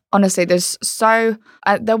think, honestly, there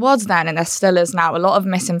was then and there still is now a lot of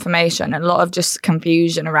misinformation and a lot of just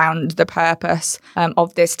confusion around the purpose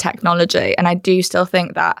of this technology. And I do still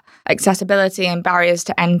think that accessibility and barriers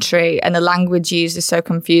to entry and the language used is so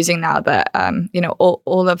confusing now that,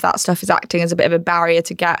 all of that stuff is acting as a bit of a barrier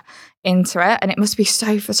to get into it. And it must be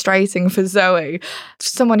so frustrating for Zoe,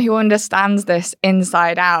 someone who understands this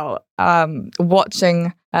inside out,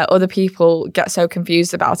 watching other people get so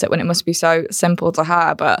confused about it when it must be so simple to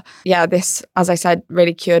her. But yeah, this, as I said,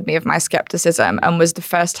 really cured me of my skepticism and was the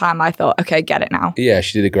first time I thought, okay, get it now. Yeah,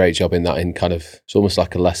 she did a great job in that, in kind of, it's almost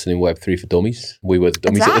like a lesson in Web3 for dummies. We were the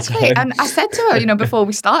dummies at the time. And I said to her, before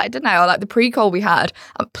we started, didn't I? Or like the pre-call we had,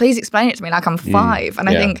 please explain it to me like I'm 5. And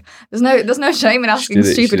I think there's no shame in asking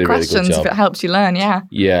stupid questions if it helps you learn. Yeah.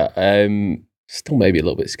 Yeah. Still maybe a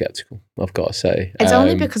little bit skeptical, I've got to say. It's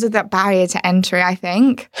only because of that barrier to entry, I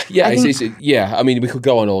think. Yeah, I mean, we could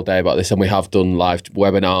go on all day about this, and we have done live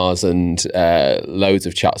webinars and loads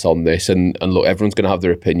of chats on this. And look, everyone's going to have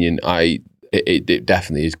their opinion. It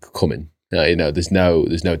definitely is coming. There's no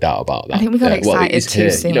doubt about that. I think we got excited too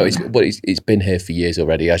soon. It's been here for years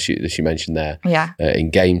already, as you mentioned there. Yeah. In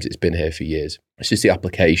games, it's been here for years. It's just the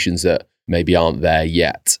applications that maybe aren't there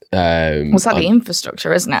yet. It's like the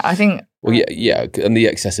infrastructure, isn't it? I think. Well, yeah, and the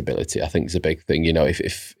accessibility, I think, is a big thing.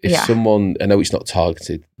 If someone, I know it's not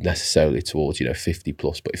targeted necessarily towards 50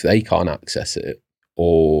 plus, but if they can't access it,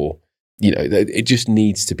 or it just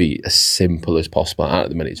needs to be as simple as possible. At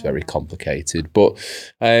the minute, it's very complicated. But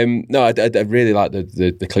no, I really like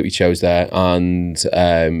the clip you chose there, and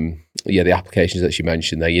the applications that she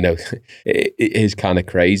mentioned there. It is kind of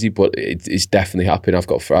crazy, but it's definitely happening. I've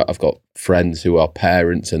got friends who are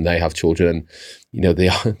parents and they have children, and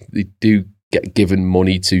they do get given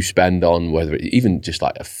money to spend on, whether it, even just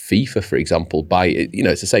like a FIFA, for example,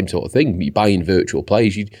 it's the same sort of thing. You buy in virtual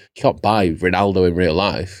players. You can't buy Ronaldo in real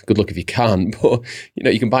life. Good luck if you can, but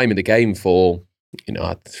you can buy him in the game for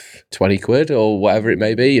 20 quid or whatever it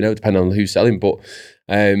may be, depending on who's selling. But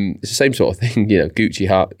it's the same sort of thing, Gucci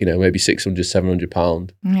hat, maybe 600, 700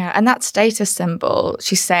 pound. Yeah, and that status symbol,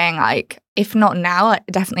 she's saying like, if not now,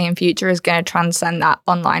 definitely in future is going to transcend that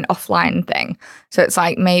online, offline thing. So it's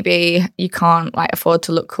like, maybe you can't like afford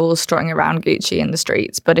to look cool strutting around Gucci in the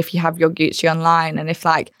streets, but if you have your Gucci online, and if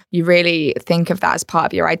like you really think of that as part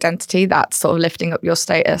of your identity, that's sort of lifting up your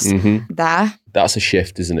status there. That's a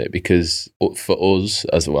shift, isn't it? Because for us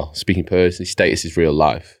as well, speaking personally, status is real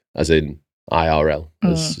life, as in IRL,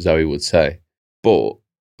 as Zoe would say. But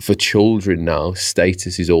for children now,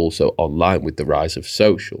 status is also online with the rise of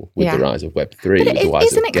social, with the rise of Web3. But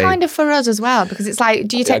isn't it kind of for us as well? Because it's like,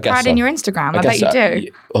 do you take pride in your Instagram? I bet you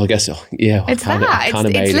do. Well, I guess so. Yeah. It's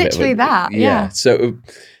it's literally that. Yeah.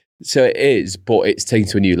 So it is, but it's taken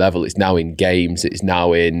to a new level. It's now in games. It's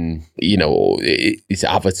now in, it's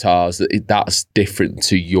avatars. That's different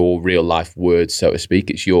to your real life words, so to speak.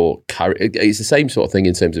 It's your character. It's the same sort of thing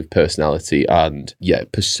in terms of personality and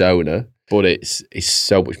persona, but it's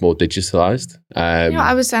so much more digitalized.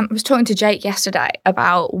 I was talking to Jake yesterday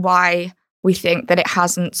about why we think that it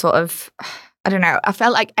hasn't sort of, I don't know, I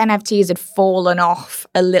felt like NFTs had fallen off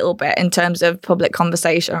a little bit in terms of public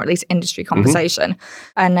conversation, or at least industry conversation.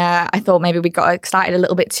 And I thought maybe we got excited a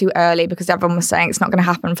little bit too early because everyone was saying it's not going to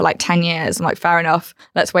happen for like 10 years. I'm like, fair enough,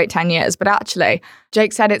 let's wait 10 years. But actually,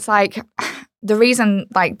 Jake said it's like, the reason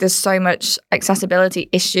like there's so much accessibility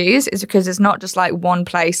issues is because it's not just like one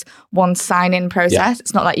place, one sign-in process. Yeah.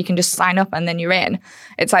 It's not like you can just sign up and then you're in.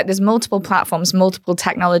 It's like there's multiple platforms, multiple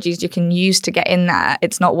technologies you can use to get in there.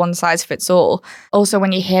 It's not one size fits all. Also,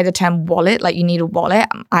 when you hear the term wallet, like you need a wallet,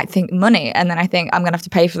 I think money. And then I think I'm going to have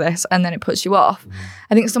to pay for this. And then it puts you off.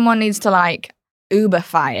 I think someone needs to like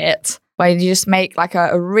Uberify it, where you just make like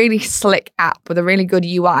a really slick app with a really good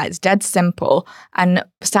UI. It's dead simple. And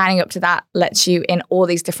signing up to that lets you in all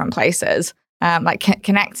these different places,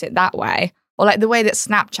 connect it that way. Or like the way that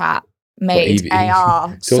Snapchat made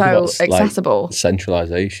AR so accessible. Like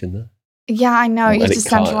centralization there. Yeah, I know. You just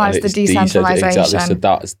centralize the decentralization. Exactly. So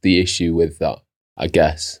that's the issue with that, I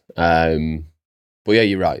guess. But yeah,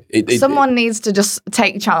 you're right. Someone needs to just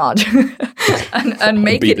take charge and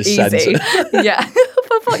make it easy. Yeah,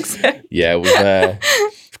 for fuck's sake. Yeah,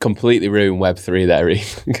 we've completely ruined Web3 there,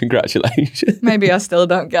 Eve. Congratulations. Maybe I still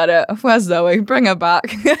don't get it. Where's Zoe? Bring her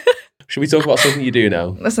back. Should we talk about something you do now?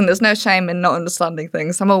 Listen, there's no shame in not understanding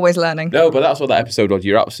things. I'm always learning. No, but that's what that episode was.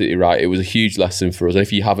 You're absolutely right. It was a huge lesson for us. And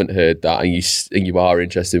if you haven't heard that and you are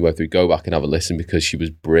interested in Web3, go back and have a listen, because she was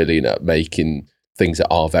brilliant at making things that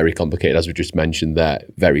are very complicated, as we just mentioned there,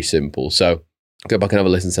 very simple. So go back and have a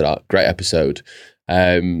listen to that. Great episode.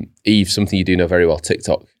 Eve, something you do know very well,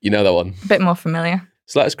 TikTok. You know that one? A bit more familiar.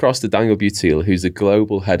 So let's cross to Daniel Butil, who's the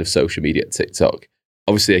global head of social media at TikTok.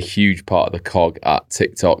 Obviously a huge part of the cog at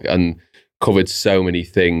TikTok, and covered so many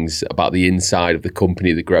things about the inside of the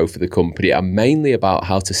company, the growth of the company, and mainly about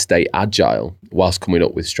how to stay agile whilst coming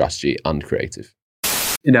up with strategy and creative.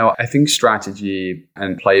 I think strategy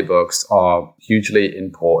and playbooks are hugely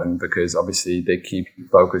important because obviously they keep you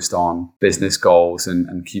focused on business goals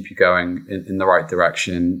and keep you going in the right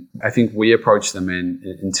direction. I think we approach them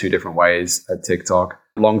in two different ways at TikTok,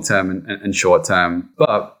 long-term and short-term.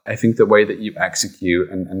 But I think the way that you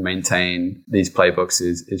execute and maintain these playbooks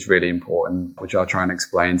is really important, which I'll try and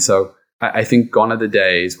explain. So I think gone are the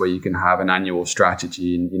days where you can have an annual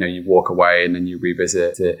strategy and, you walk away and then you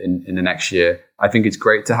revisit it in the next year. I think it's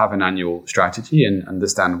great to have an annual strategy and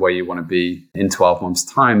understand where you want to be in 12 months'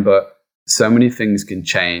 time. But so many things can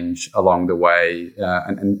change along the way.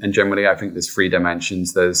 And generally, I think there's 3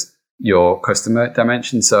 dimensions. There's your customer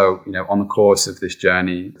dimension. So, on the course of this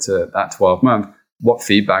journey to that 12-month, what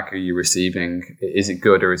feedback are you receiving? Is it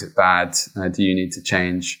good or is it bad? Do you need to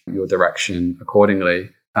change your direction accordingly?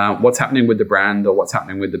 What's happening with the brand or what's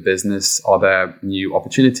happening with the business? Are there new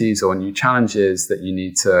opportunities or new challenges that you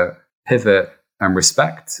need to pivot and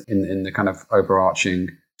respect in the kind of overarching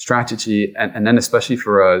strategy? And then especially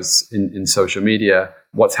for us in social media,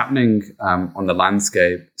 what's happening on the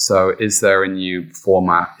landscape? So is there a new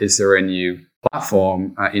format? Is there a new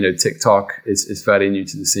platform? TikTok is fairly new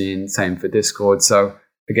to the scene, same for Discord. So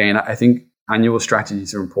again, I think annual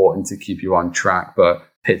strategies are important to keep you on track, but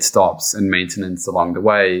pit stops and maintenance along the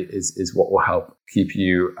way is what will help keep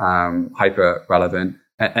you hyper relevant.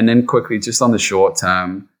 And then quickly, just on the short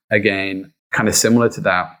term, again, kind of similar to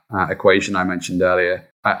that equation I mentioned earlier,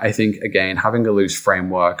 I think, again, having a loose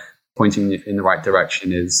framework pointing in the right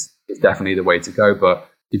direction is definitely the way to go. But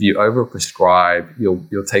if you overprescribe,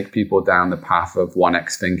 you'll take people down the path of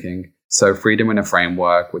 1x thinking. So freedom in a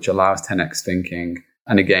framework, which allows 10x thinking,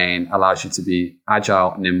 and again, allows you to be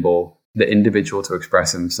agile, nimble, the individual to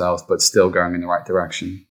express themselves, but still going in the right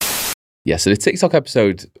direction. Yeah, so the TikTok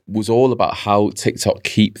episode was all about how TikTok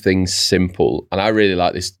keep things simple. And I really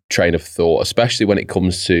like this train of thought, especially when it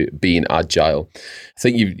comes to being agile. I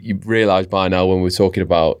think you've realized by now when we're talking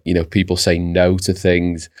about, people saying no to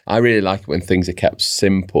things. I really like it when things are kept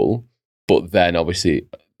simple, but then obviously,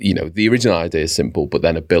 the original idea is simple, but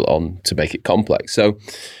then are built on to make it complex. So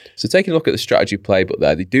taking a look at the strategy playbook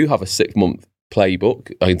there, they do have a 6-month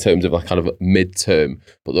playbook in terms of a kind of midterm,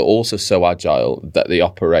 but they're also so agile that they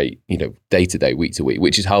operate, day to day, week to week,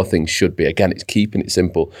 which is how things should be. Again, it's keeping it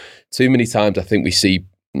simple. Too many times I think we see,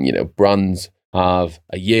 brands have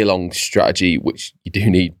a year-long strategy, which you do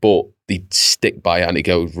need, but they stick by it and it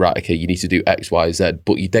goes, right, okay, you need to do X, Y, Z.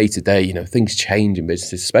 But your day to day, things change in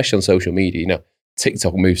businesses, especially on social media.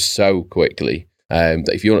 TikTok moves so quickly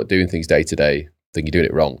that if you're not doing things day to day, then you're doing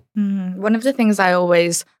it wrong. One of the things I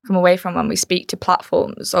always come away from when we speak to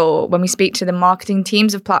platforms or when we speak to the marketing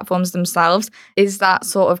teams of platforms themselves is that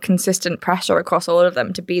sort of consistent pressure across all of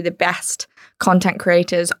them to be the best content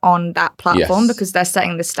creators on that platform, because they're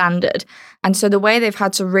setting the standard. And so the way they've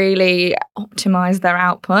had to really optimize their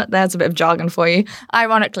output, there's a bit of jargon for you,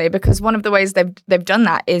 ironically, because one of the ways they've done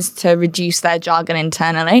that is to reduce their jargon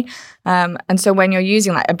internally. And so when you're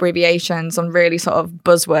using like abbreviations on really sort of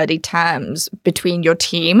buzzwordy terms between your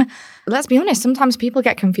team, let's be honest, sometimes people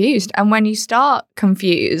get confused. And when you start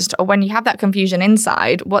confused or when you have that confusion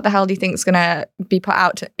inside, what the hell do you think is going to be put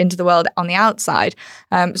out into the world on the outside?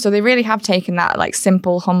 So they really have taken that like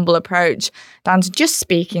simple, humble approach down to just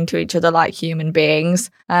speaking to each other like human beings,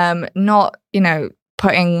 not,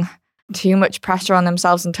 putting too much pressure on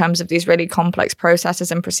themselves in terms of these really complex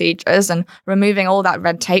processes and procedures, and removing all that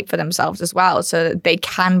red tape for themselves as well, so that they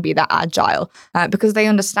can be that agile, because they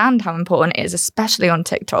understand how important it is, especially on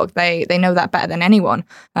TikTok. They know that better than anyone.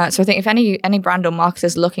 So I think if any brand or marketer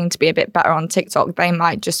is looking to be a bit better on TikTok, they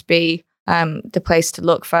might just be the place to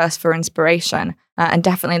look first for inspiration. and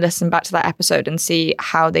definitely listen back to that episode and see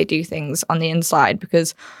how they do things on the inside,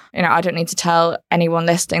 because, you know, I don't need to tell anyone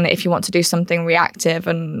listening that if you want to do something reactive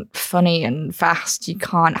and funny and fast, you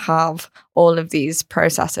can't have all of these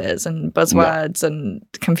processes and buzzwords and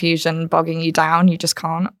confusion bogging you down. You just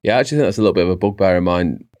can't. Yeah, I actually think that's a little bit of a bugbear of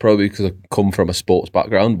mine, probably because I come from a sports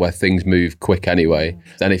background where things move quick anyway.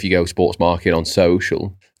 Then if you go sports marketing on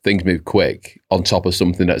social, things move quick on top of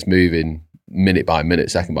something that's moving minute by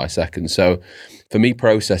minute, second by second. So for me,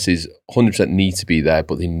 processes 100% need to be there,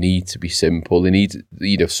 but they need to be simple. They need,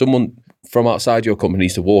 you know, someone from outside your company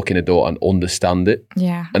needs to walk in a door and understand it.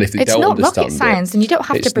 Yeah. And if they it's don't not understand rocket science, and you don't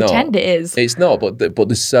have to pretend it is. It's not, but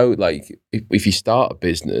there's so, like, if you start a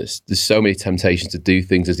business, there's so many temptations to do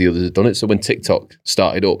things as the others have done it. So when TikTok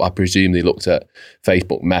started up, I presume they looked at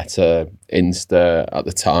Facebook, Meta, Insta at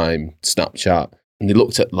the time, Snapchat, and they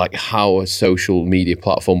looked at like how a social media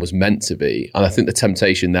platform was meant to be. And I think the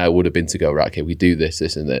temptation there would have been to go, right, okay, we do this,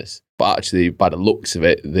 this, and this. But actually, by the looks of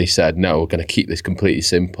it, they said, no, we're going to keep this completely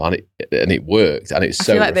simple. And it worked. And it's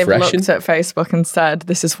so refreshing. I feel like they've looked at Facebook and said,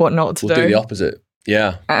 this is what not to do. We'll do the opposite.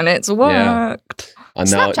 Yeah. And it's worked. Yeah. And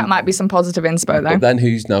Snapchat now, might be some positive inspo, though. But then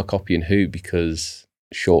who's now copying who? Because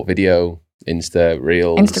short video, Insta,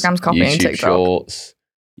 Reels, Instagram's copying YouTube TikTok. Shorts.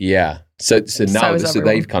 Yeah. So now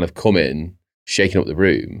they've kind of come in, shaking up the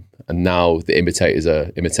room, and now the imitators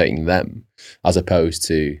are imitating them, as opposed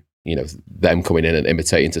to, you know, them coming in and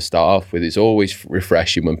imitating to start off with. It's always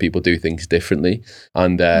refreshing when people do things differently,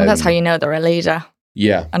 and well, that's how you know they're a leader.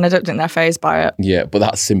 Yeah, and I don't think they're fazed by it. Yeah, but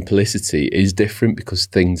that simplicity is different because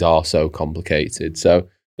things are so complicated. So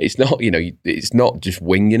it's not, you know, it's not just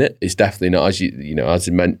winging it. It's definitely not,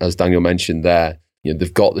 as Daniel mentioned there. You know,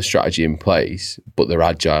 they've got the strategy in place, but they're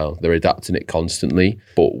agile. They're adapting it constantly,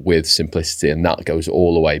 but with simplicity. And that goes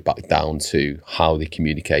all the way back down to how they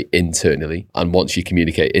communicate internally. And once you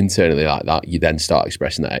communicate internally like that, you then start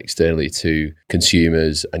expressing that externally to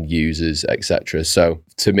consumers and users, etc. So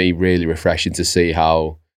to me, really refreshing to see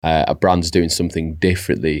how a brand's doing something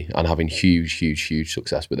differently and having huge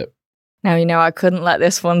success with it. Now, you know, I couldn't let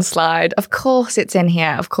this one slide. Of course it's in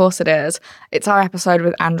here. Of course it is. It's our episode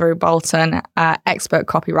with Andrew Bolton, expert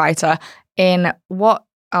copywriter, in what,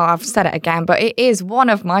 I've said it again, but it is one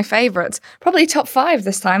of my favourites. Probably top 5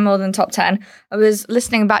 this time, more than top 10. I was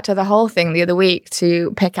listening back to the whole thing the other week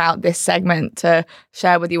to pick out this segment to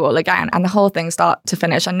share with you all again. And the whole thing start to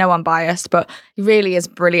finish. I know I'm biased, but he really is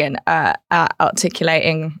brilliant at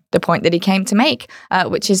articulating the point that he came to make,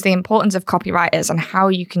 which is the importance of copywriters and how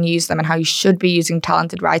you can use them and how you should be using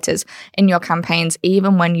talented writers in your campaigns,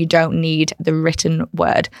 even when you don't need the written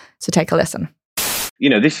word. So take a listen. You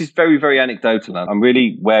know, this is very, very anecdotal. I'm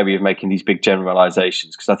really wary of making these big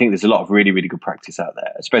generalizations because I think there's a lot of really, really good practice out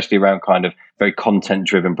there, especially around kind of very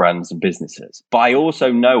content-driven brands and businesses. But I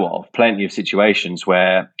also know of plenty of situations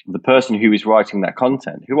where the person who is writing that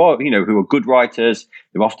content, who are good writers,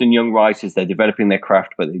 they're often young writers, they're developing their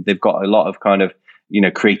craft, but they've got a lot of kind of, you know,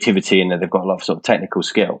 creativity and they've got a lot of sort of technical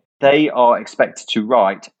skill. They are expected to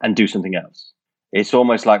write and do something else. It's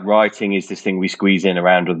almost like writing is this thing we squeeze in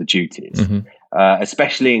around other duties. Mm-hmm.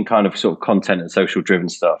 Especially in kind of sort of content and social driven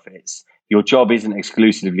stuff. It's your job isn't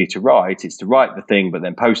exclusively to write, it's to write the thing, but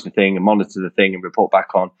then post the thing and monitor the thing and report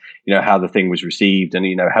back on, you know, how the thing was received and,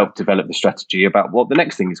 you know, help develop the strategy about what the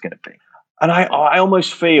next thing is going to be. And I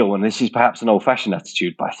almost feel, and this is perhaps an old fashioned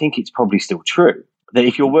attitude, but I think it's probably still true, that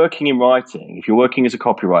if you're working in writing, if you're working as a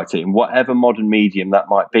copywriter in whatever modern medium that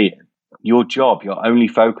might be in, your job, your only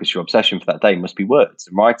focus, your obsession for that day must be words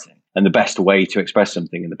and writing. And the best way to express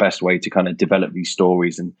something and the best way to kind of develop these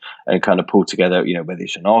stories and kind of pull together, you know, whether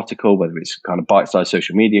it's an article, whether it's kind of bite-sized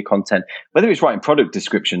social media content, whether it's writing product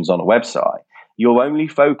descriptions on a website, your only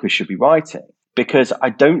focus should be writing. Because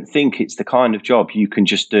I don't think it's the kind of job you can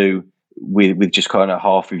just do with just kind of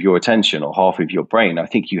half of your attention or half of your brain. I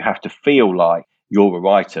think you have to feel like you're a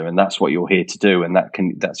writer and that's what you're here to do, and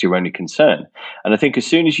that's your only concern. And I think as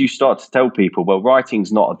soon as you start to tell people, well,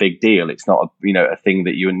 writing's not a big deal, it's not a thing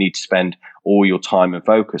that you need to spend all your time and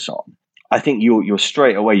focus on, I think you're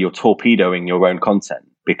straight away you're torpedoing your own content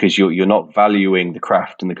because you're not valuing the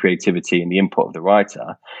craft and the creativity and the input of the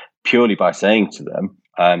writer purely by saying to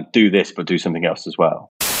them, do this but do something else as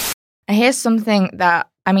well. Here's something that,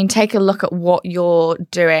 I mean, take a look at what you're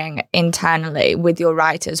doing internally with your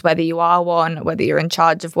writers, whether you are one, whether you're in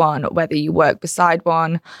charge of one, whether you work beside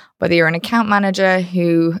one, whether you're an account manager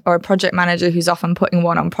or a project manager who's often putting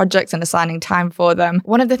one on projects and assigning time for them.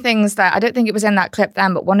 One of the things that, I don't think it was in that clip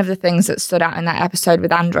then, but one of the things that stood out in that episode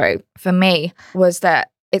with Andrew for me was that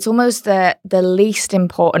it's almost the least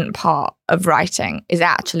important part of writing is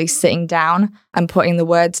actually sitting down and putting the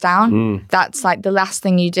words down. That's like the last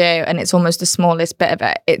thing you do, and it's almost the smallest bit of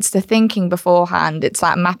it. It's the thinking beforehand. It's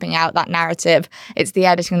like mapping out that narrative. It's the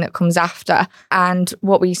editing that comes after. And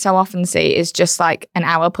what we so often see is just like an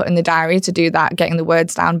hour put in the diary to do that, getting the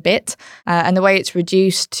words down bit. And the way it's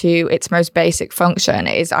reduced to its most basic function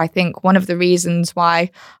is, I think, one of the reasons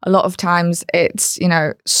why a lot of times it's,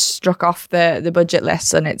 struck off the budget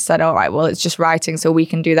list and it's said, all right, well, it's just writing, so we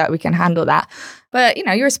can do that, we can handle that. But,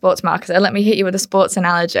 you're a sports marketer. Let me hit you with a sports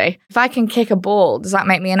analogy. If I can kick a ball, does that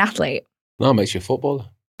make me an athlete? No, it makes you a footballer.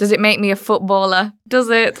 Does it make me a footballer? Does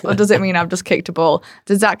it? Or does it mean I've just kicked a ball?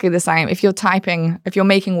 It's exactly the same. If you're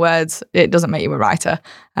making words, it doesn't make you a writer.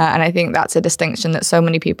 And I think that's a distinction that so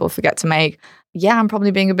many people forget to make. Yeah, I'm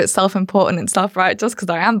probably being a bit self-important and stuff, right? Just because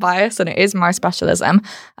I am biased and it is my specialism.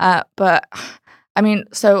 But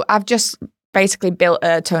so I've just basically built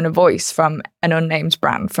a tone of voice from an unnamed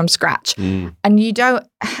brand from scratch. And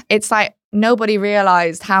it's like nobody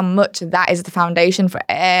realized how much that is the foundation for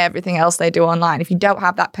everything else they do online. If you don't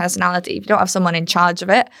have that personality, if you don't have someone in charge of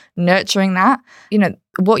it, nurturing that,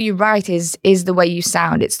 what you write is the way you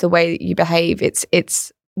sound. It's the way that you behave.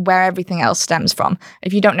 It's where everything else stems from.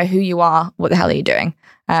 If you don't know who you are, what the hell are you doing?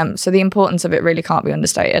 So the importance of it really can't be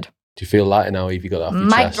understated. Do you feel lighter now? Have you got that off your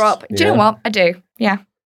Mic chest? drop. Do you know what? I do. Yeah.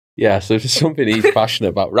 Yeah, so if it's something he's passionate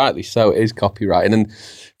about, rightly so, it is copywriting. And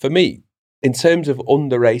for me, in terms of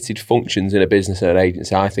underrated functions in a business and an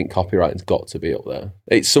agency, I think copywriting's got to be up there.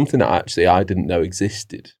 It's something that actually I didn't know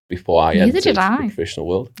existed before I entered the professional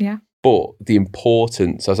world. Yeah. But the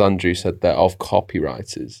importance, as Andrew said there, of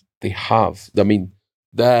copywriters,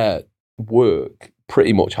 their work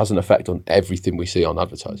pretty much has an effect on everything we see on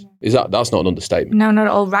advertising. That's not an understatement? No, not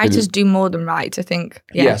at all. Writers do more than write, I think.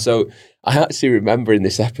 Yeah. So I actually remember in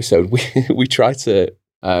this episode, we tried to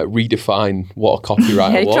redefine what a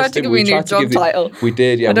copywriter was. You tried to give me a new job title. We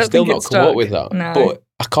did, yeah. We've still not come up with that. No. But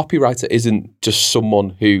a copywriter isn't just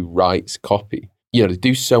someone who writes copy. They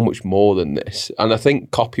do so much more than this. And I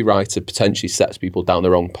think copywriter potentially sets people down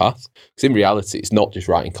the wrong path. Because in reality, it's not just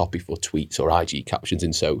writing copy for tweets or IG captions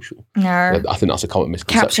in social. No. I think that's a common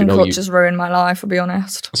misconception. Caption culture's ruined my life, I'll be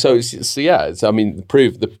honest. So the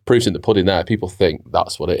proof's in the pudding there. People think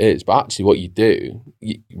that's what it is. But actually what you do,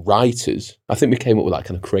 writers, I think we came up with that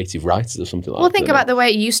kind of creative writers or something like that. Well, think about the way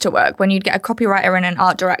it used to work. When you'd get a copywriter and an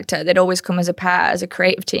art director, they'd always come as a pair, as a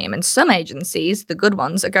creative team. And some agencies, the good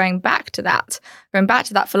ones, are going back to that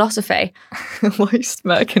philosophy. Why are you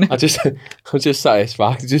smirking? I'm just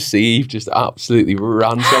satisfied to just see Eve just absolutely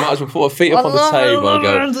rant. So I might as well put her feet up on the table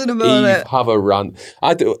and go, Eve, have a rant.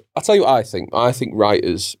 I'll tell you what I think. I think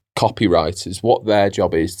writers, copywriters, what their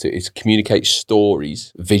job is communicate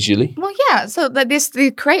stories visually. Well, yeah. So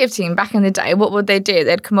the creative team back in the day, what would they do?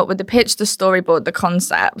 They'd come up with the pitch, the storyboard, the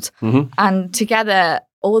concept, and together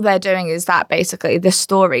all they're doing is that basically the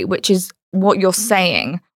story, which is what you're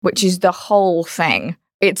saying, which is the whole thing.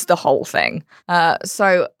 It's the whole thing.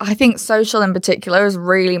 So I think social in particular has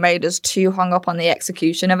really made us too hung up on the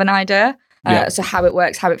execution of an idea. So how it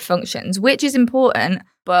works, how it functions, which is important,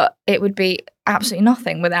 but it would be absolutely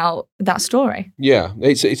nothing without that story. Yeah,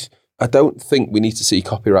 it's. I don't think we need to see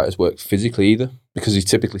copywriters work physically either, because you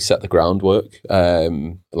typically set the groundwork.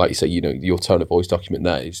 Like you say, your tone of voice document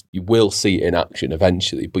there is, you will see it in action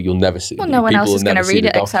eventually, but you'll never see it. Well, no one else is going to read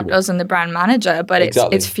it except us and the brand manager, but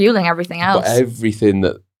it's fueling everything else. But everything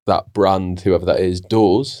that brand, whoever that is,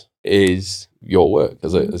 does is your work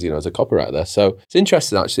as a copywriter there. So it's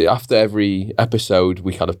interesting, actually. After every episode,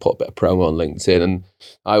 we kind of put a bit of promo on LinkedIn, and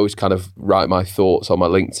I always kind of write my thoughts on my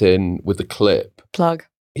LinkedIn with the clip. Plug.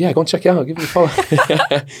 Yeah, go and check it out. Give me a follow.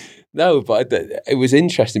 No, but it was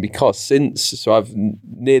interesting because I've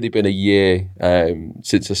nearly been a year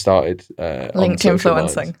since I started LinkedIn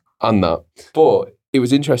influencing and that. But it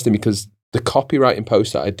was interesting because the copywriting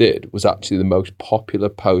post that I did was actually the most popular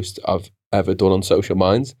post I've ever done on Social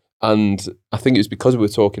Minds. And I think it was because we were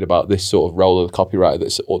talking about this sort of role of the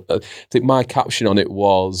copywriter. I think my caption on it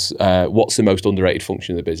was, what's the most underrated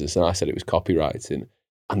function of the business? And I said it was copywriting.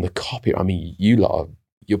 And the copy, you lot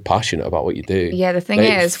you're passionate about what you do. Yeah, the thing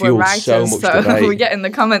is, we're writers, so we get in the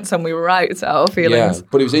comments and we write our feelings. Yeah,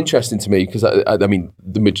 but it was interesting to me because like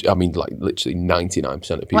literally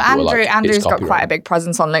 99% of people. Well, were like, Andrew's got quite a big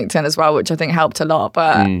presence on LinkedIn as well, which I think helped a lot.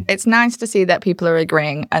 But it's nice to see that people are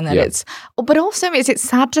agreeing, and that but also it's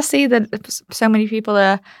sad to see that so many people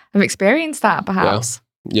have experienced that. Perhaps.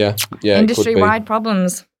 Yeah. Industry-wide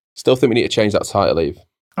problems. Still think we need to change that title, Eve.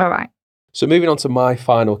 All right. So moving on to my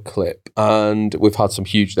final clip, and we've had some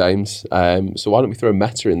huge names. So why don't we throw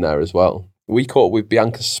Meta in there as well? we caught up with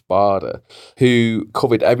Bianca Spada, who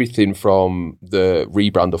covered everything from the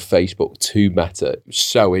rebrand of Facebook to Meta. It was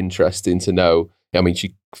so interesting to know. I mean,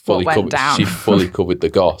 she fully covered the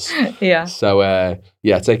goss. Yeah. So,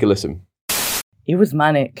 take a listen. It was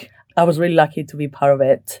manic. I was really lucky to be part of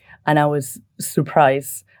it. And I was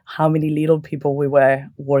surprised how many little people we were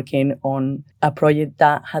working on a project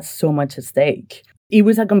that had so much at stake. It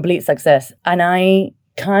was a complete success. And I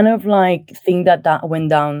kind of think that went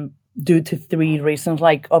down due to 3 reasons.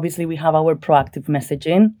 Obviously we have our proactive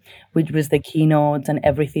messaging, which was the keynote and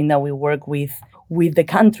everything that we work with the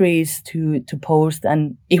countries to post.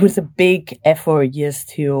 And it was a big effort just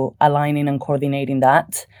to aligning and coordinating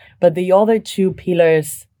that. But the other 2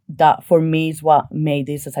 pillars that for me is what made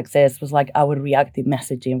this a success was our reactive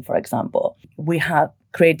messaging, for example. We had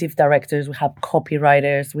creative directors, we had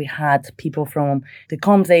copywriters, we had people from the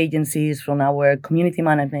comms agencies, from our community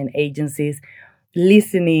management agencies,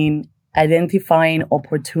 listening, identifying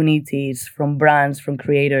opportunities from brands, from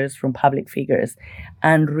creators, from public figures,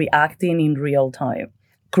 and reacting in real time,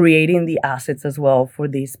 creating the assets as well for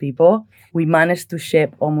these people. We managed to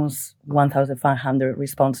ship almost 1,500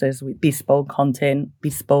 responses with bespoke content,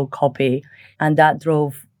 bespoke copy, and that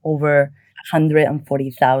drove over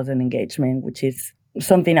 140,000 engagement, which is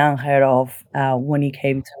something unheard of when it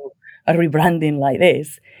came to a rebranding like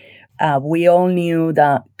this. We all knew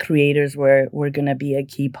that creators were going to be a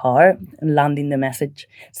key part in landing the message,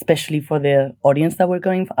 especially for the audience that we're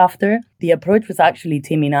going after. The approach was actually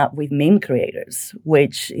teaming up with meme creators,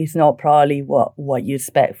 which is not probably what you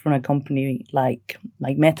expect from a company like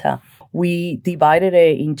Meta. We divided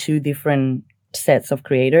it into different sets of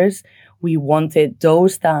creators. We wanted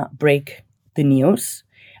those that break the news,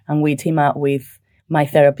 and we team up with My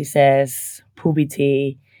Therapy Says,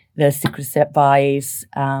 Pubity, The Secret Advice,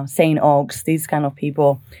 St. Oaks, these kind of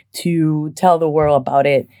people, to tell the world about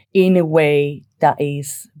it in a way that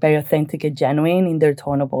is very authentic and genuine in their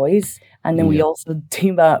tone of voice. And then we also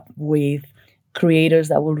team up with creators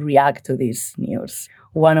that will react to this news.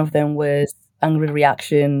 One of them was Angry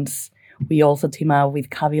Reactions. We also team up with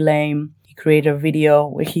Kavi Lame. He created a video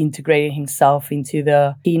where he integrated himself into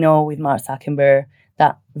the keynote with Mark Zuckerberg.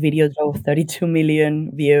 That video drove 32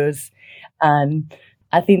 million views. And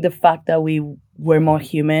I think the fact that we were more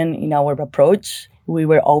human in our approach, we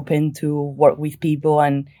were open to work with people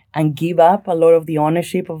and give up a lot of the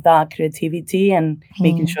ownership of that creativity and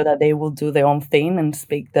making sure that they will do their own thing and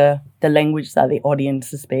speak the language that the audience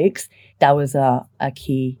speaks. That was a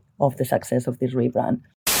key of the success of this rebrand.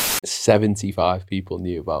 75 people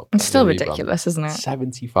knew about It's still ridiculous, isn't it?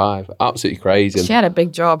 75. Absolutely crazy. She had a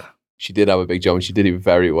big job. She did have a big job and she did it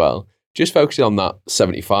very well. Just focusing on that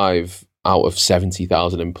 75 out of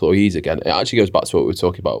 70,000 employees again, it actually goes back to what we were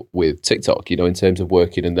talking about with TikTok, in terms of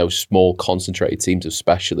working in those small concentrated teams of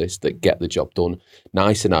specialists that get the job done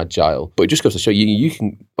nice and agile. But it just goes to show you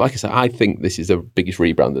can, like I said, I think this is the biggest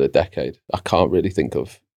rebrand of the decade. I can't really think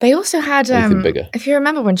of They also had, anything bigger. If you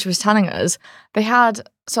remember when she was telling us, they had,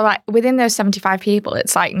 within those 75 people,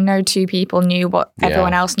 it's no 2 people knew what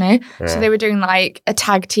everyone else knew. Yeah. So they were doing a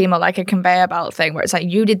tag team or a conveyor belt thing where it's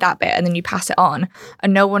you did that bit and then you pass it on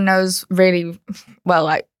and no one knows really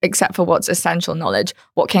well, except for what's essential knowledge,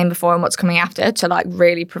 what came before and what's coming after to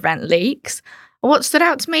really prevent leaks. What stood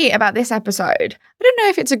out to me about this episode, I don't know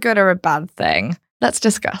if it's a good or a bad thing. Let's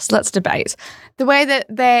discuss. Let's debate. The way that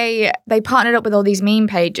they partnered up with all these meme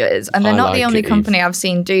pages, and they're not the only company I've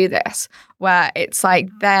seen do this, where it's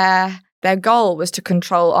their goal was to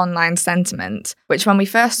control online sentiment, which when we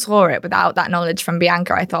first saw it without that knowledge from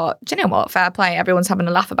Bianca, I thought, do you know what? Fair play. Everyone's having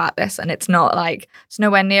a laugh about this, and it's not it's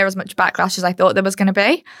nowhere near as much backlash as I thought there was going to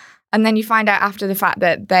be. And then you find out after the fact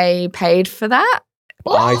that they paid for that.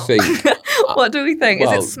 I think. What do we think?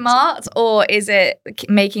 Is it smart or is it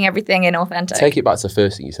making everything inauthentic? Take it back to the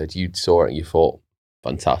first thing you said. You saw it and you thought,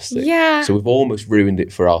 fantastic. Yeah. So we've almost ruined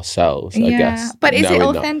it for ourselves, I guess. But is it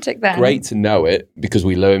authentic then? Great to know it because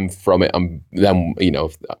we learn from it. And then,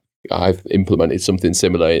 I've implemented something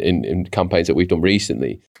similar in campaigns that we've done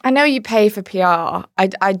recently. I know you pay for PR.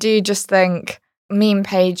 I do just think meme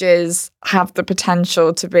pages have the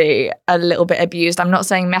potential to be a little bit abused. I'm not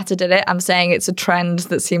saying Meta did it. I'm saying it's a trend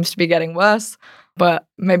that seems to be getting worse. But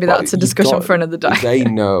maybe that's a discussion for another day. They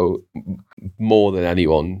know more than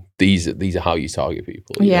anyone. These are how you target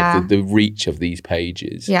people. Yeah. The reach of these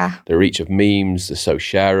pages. Yeah. The reach of memes. They're so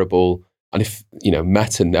shareable. And if,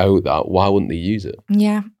 Meta know that, why wouldn't they use it?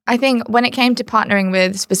 Yeah. I think when it came to partnering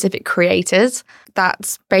with specific creators,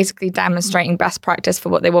 that's basically demonstrating best practice for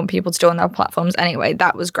what they want people to do on their platforms anyway.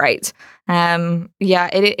 That was great.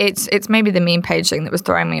 It's maybe the meme page thing that was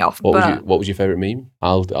throwing me off. What was your favourite meme?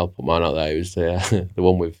 I'll put mine out there. It was the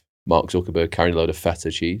one with Mark Zuckerberg carrying a load of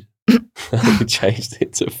feta cheese. He changed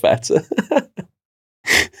it to feta.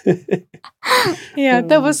 Yeah,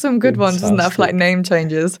 there was some good ones, wasn't there, for like name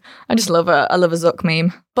changes. I just love I love a Zuck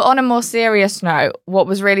meme. But on a more serious note, what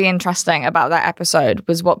was really interesting about that episode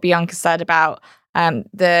was what Bianca said about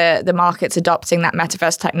the markets adopting that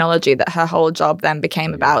metaverse technology, that her whole job then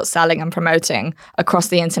became about selling and promoting across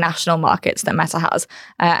the international markets that Meta has,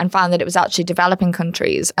 and found that it was actually developing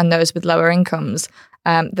countries and those with lower incomes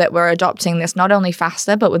that were adopting this not only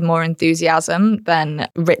faster but with more enthusiasm than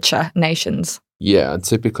richer nations. Yeah, and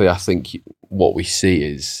typically I think what we see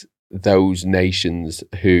is those nations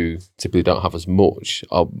who typically don't have as much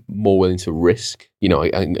are more willing to risk,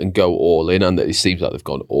 and go all in. And it seems like they've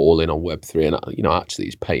gone all in on Web3 and, actually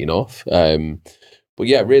it's paying off. But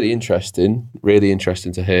yeah, really interesting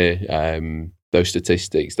to hear those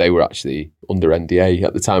statistics. They were actually under NDA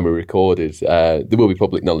at the time we recorded. They will be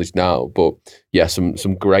public knowledge now, but yeah,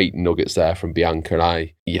 some great nuggets there from Bianca and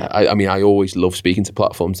I. Yeah, I always love speaking to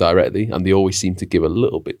platforms directly, and they always seem to give a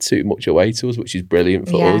little bit too much away to us, which is brilliant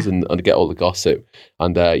for us and get all the gossip.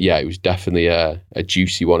 And it was definitely a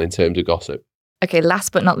juicy one in terms of gossip. Okay,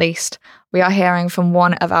 last but not least, we are hearing from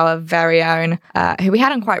one of our very own, who we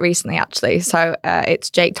had on quite recently, actually. So it's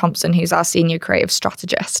Jake Thompson, who's our senior creative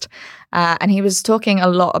strategist. And he was talking a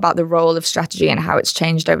lot about the role of strategy and how it's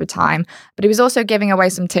changed over time. But he was also giving away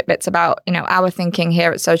some tidbits about, our thinking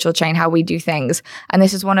here at Social Chain, how we do things. And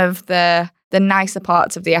this is one of the nicer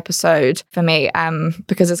parts of the episode for me,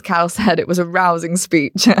 because as Cal said, it was a rousing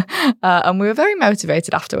speech. And we were very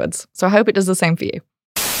motivated afterwards. So I hope it does the same for you.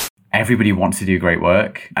 Everybody wants to do great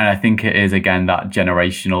work. And I think it is, again, that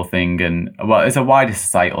generational thing. And it's a wider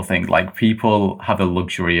societal thing. Like, people have the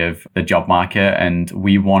luxury of the job market, and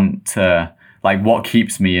we want to, what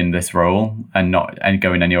keeps me in this role and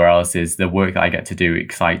going anywhere else is the work that I get to do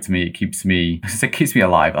excites me. It keeps me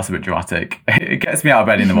alive. That's a bit dramatic. It gets me out of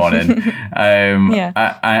bed in the morning.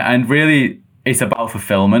 And really, it's about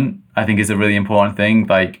fulfillment, I think, is a really important thing.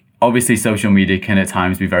 Obviously, social media can at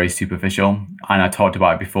times be very superficial. And I talked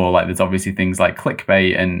about it before, there's obviously things like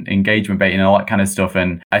clickbait and engagement bait and all that kind of stuff.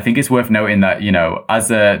 And I think it's worth noting that, as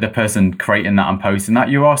the person creating that and posting that,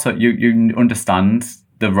 you understand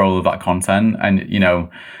the role of that content.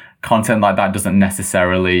 And, content like that doesn't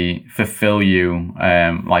necessarily fulfill you,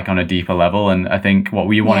 on a deeper level. And I think what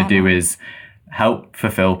we want to do is help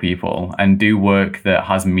fulfill people and do work that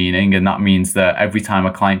has meaning. And that means that every time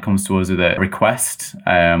a client comes to us with a request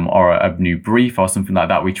or a new brief or something like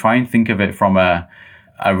that, we try and think of it from a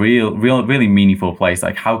really meaningful place.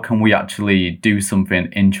 How can we actually do something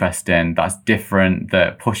interesting that's different,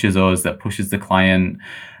 that pushes us, that pushes the client,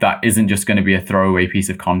 that isn't just going to be a throwaway piece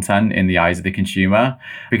of content in the eyes of the consumer?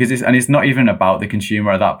 Because it's not even about the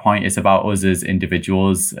consumer at that point. It's about us as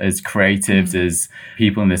individuals, as creatives, as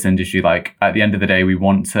people in this industry. At the end of the day, we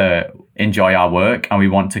want to enjoy our work and we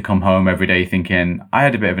want to come home every day thinking, I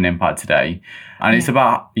had a bit of an impact today. And it's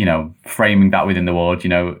about, framing that within the world.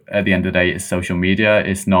 At the end of the day, it's social media.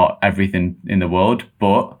 It's not everything in the world,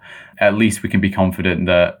 but at least we can be confident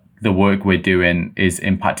that the work we're doing is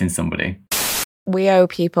impacting somebody. We owe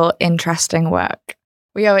people interesting work.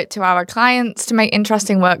 We owe it to our clients to make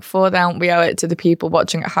interesting work for them. We owe it to the people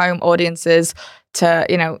watching at home, audiences,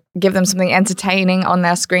 to, give them something entertaining on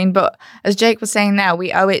their screen. But as Jake was saying there,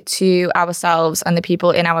 we owe it to ourselves and the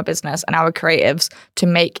people in our business and our creatives to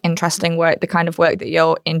make interesting work, the kind of work that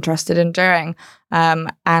you're interested in doing.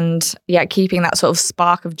 Keeping that sort of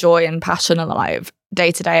spark of joy and passion alive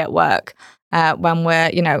day to day at work. When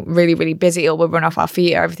we're, really, really busy or we'll run off our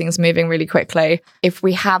feet or everything's moving really quickly. If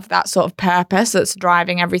we have that sort of purpose that's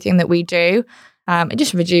driving everything that we do, it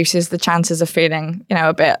just reduces the chances of feeling,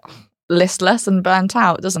 a bit listless and burnt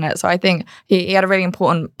out, doesn't it? So I think he had a really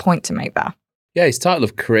important point to make there. Yeah, his title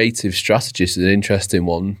of creative strategist is an interesting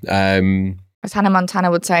one. As Hannah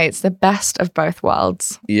Montana would say, it's the best of both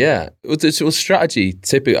worlds. Yeah. Well, strategy,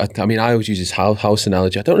 typically, I always use this house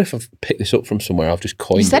analogy. I don't know if I've picked this up from somewhere. I've just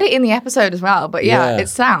coined it. You said it in the episode as well, but it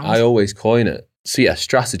sounds. I always coin it. So yeah,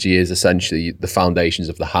 strategy is essentially the foundations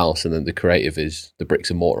of the house, and then the creative is the bricks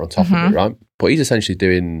and mortar on top of it, right? But he's essentially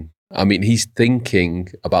he's thinking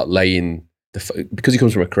about laying because he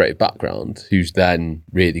comes from a creative background, who's then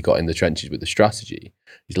really got in the trenches with the strategy.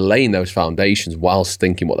 He's laying those foundations whilst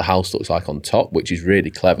thinking what the house looks like on top, which is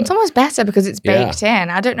really clever. It's almost better because it's baked in.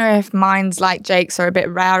 I don't know if minds like Jake's are a bit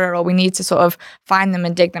rarer, or we need to sort of find them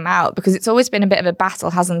and dig them out, because it's always been a bit of a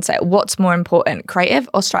battle, hasn't it? What's more important, creative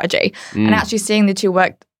or strategy? And actually seeing the two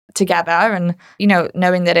work together and,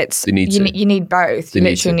 knowing that it's you need both. You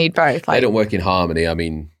literally need both. They don't work in harmony.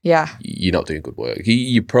 You're not doing good work.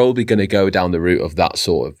 You're probably going to go down the route of that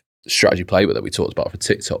sort of strategy playbook that we talked about for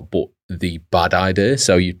TikTok, but the bad idea.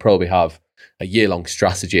 So you'd probably have a year-long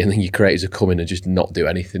strategy and then your creatives would come in and just not do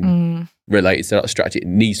anything related to that strategy. It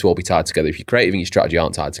needs to all be tied together. If your creative and your strategy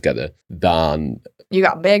aren't tied together, then you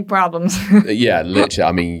got big problems. yeah, literally.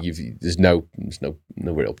 I mean, there's no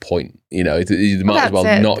real point. You might as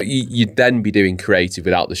well not. You'd then be doing creative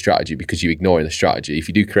without the strategy because you're ignoring the strategy. If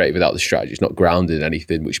you do creative without the strategy, it's not grounded in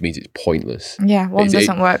anything, which means it's pointless. Yeah, one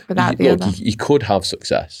doesn't work without the other. You could have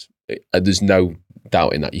success. There's no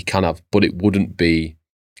doubt in that. You can have, but it wouldn't be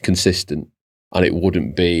consistent, and it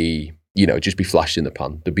wouldn't be, just be flash in the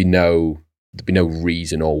pan. There'd be no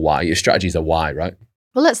reason or why. Your strategy is a why, right?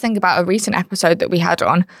 Well, let's think about a recent episode that we had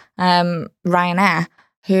on Ryanair,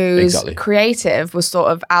 whose creative was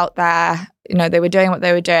sort of out there. They were doing what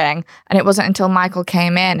they were doing, and it wasn't until Michael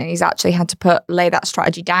came in and he's actually had to lay that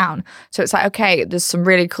strategy down. So it's like, okay, there's some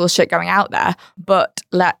really cool shit going out there, but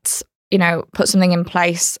let's, put something in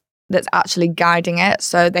place that's actually guiding it.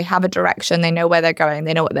 So they have a direction, they know where they're going,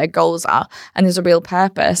 they know what their goals are, and there's a real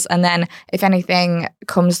purpose. And then if anything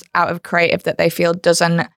comes out of creative that they feel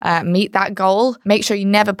doesn't meet that goal, make sure you're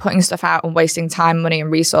never putting stuff out and wasting time, money, and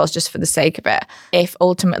resource just for the sake of it. If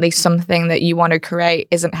ultimately something that you want to create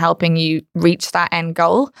isn't helping you reach that end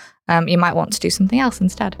goal, you might want to do something else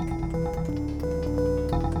instead.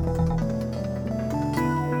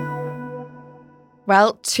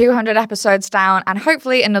 Well, 200 episodes down and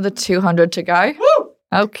hopefully another 200 to go. Woo!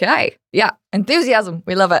 Okay. Yeah. Enthusiasm.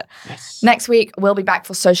 We love it. Yes. Next week, we'll be back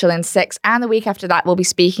for Social in 6. And the week after that, we'll be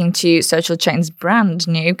speaking to Social Chain's brand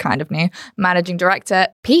new, kind of new, managing director,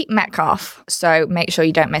 Pete Metcalf. So make sure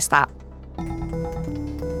you don't miss that.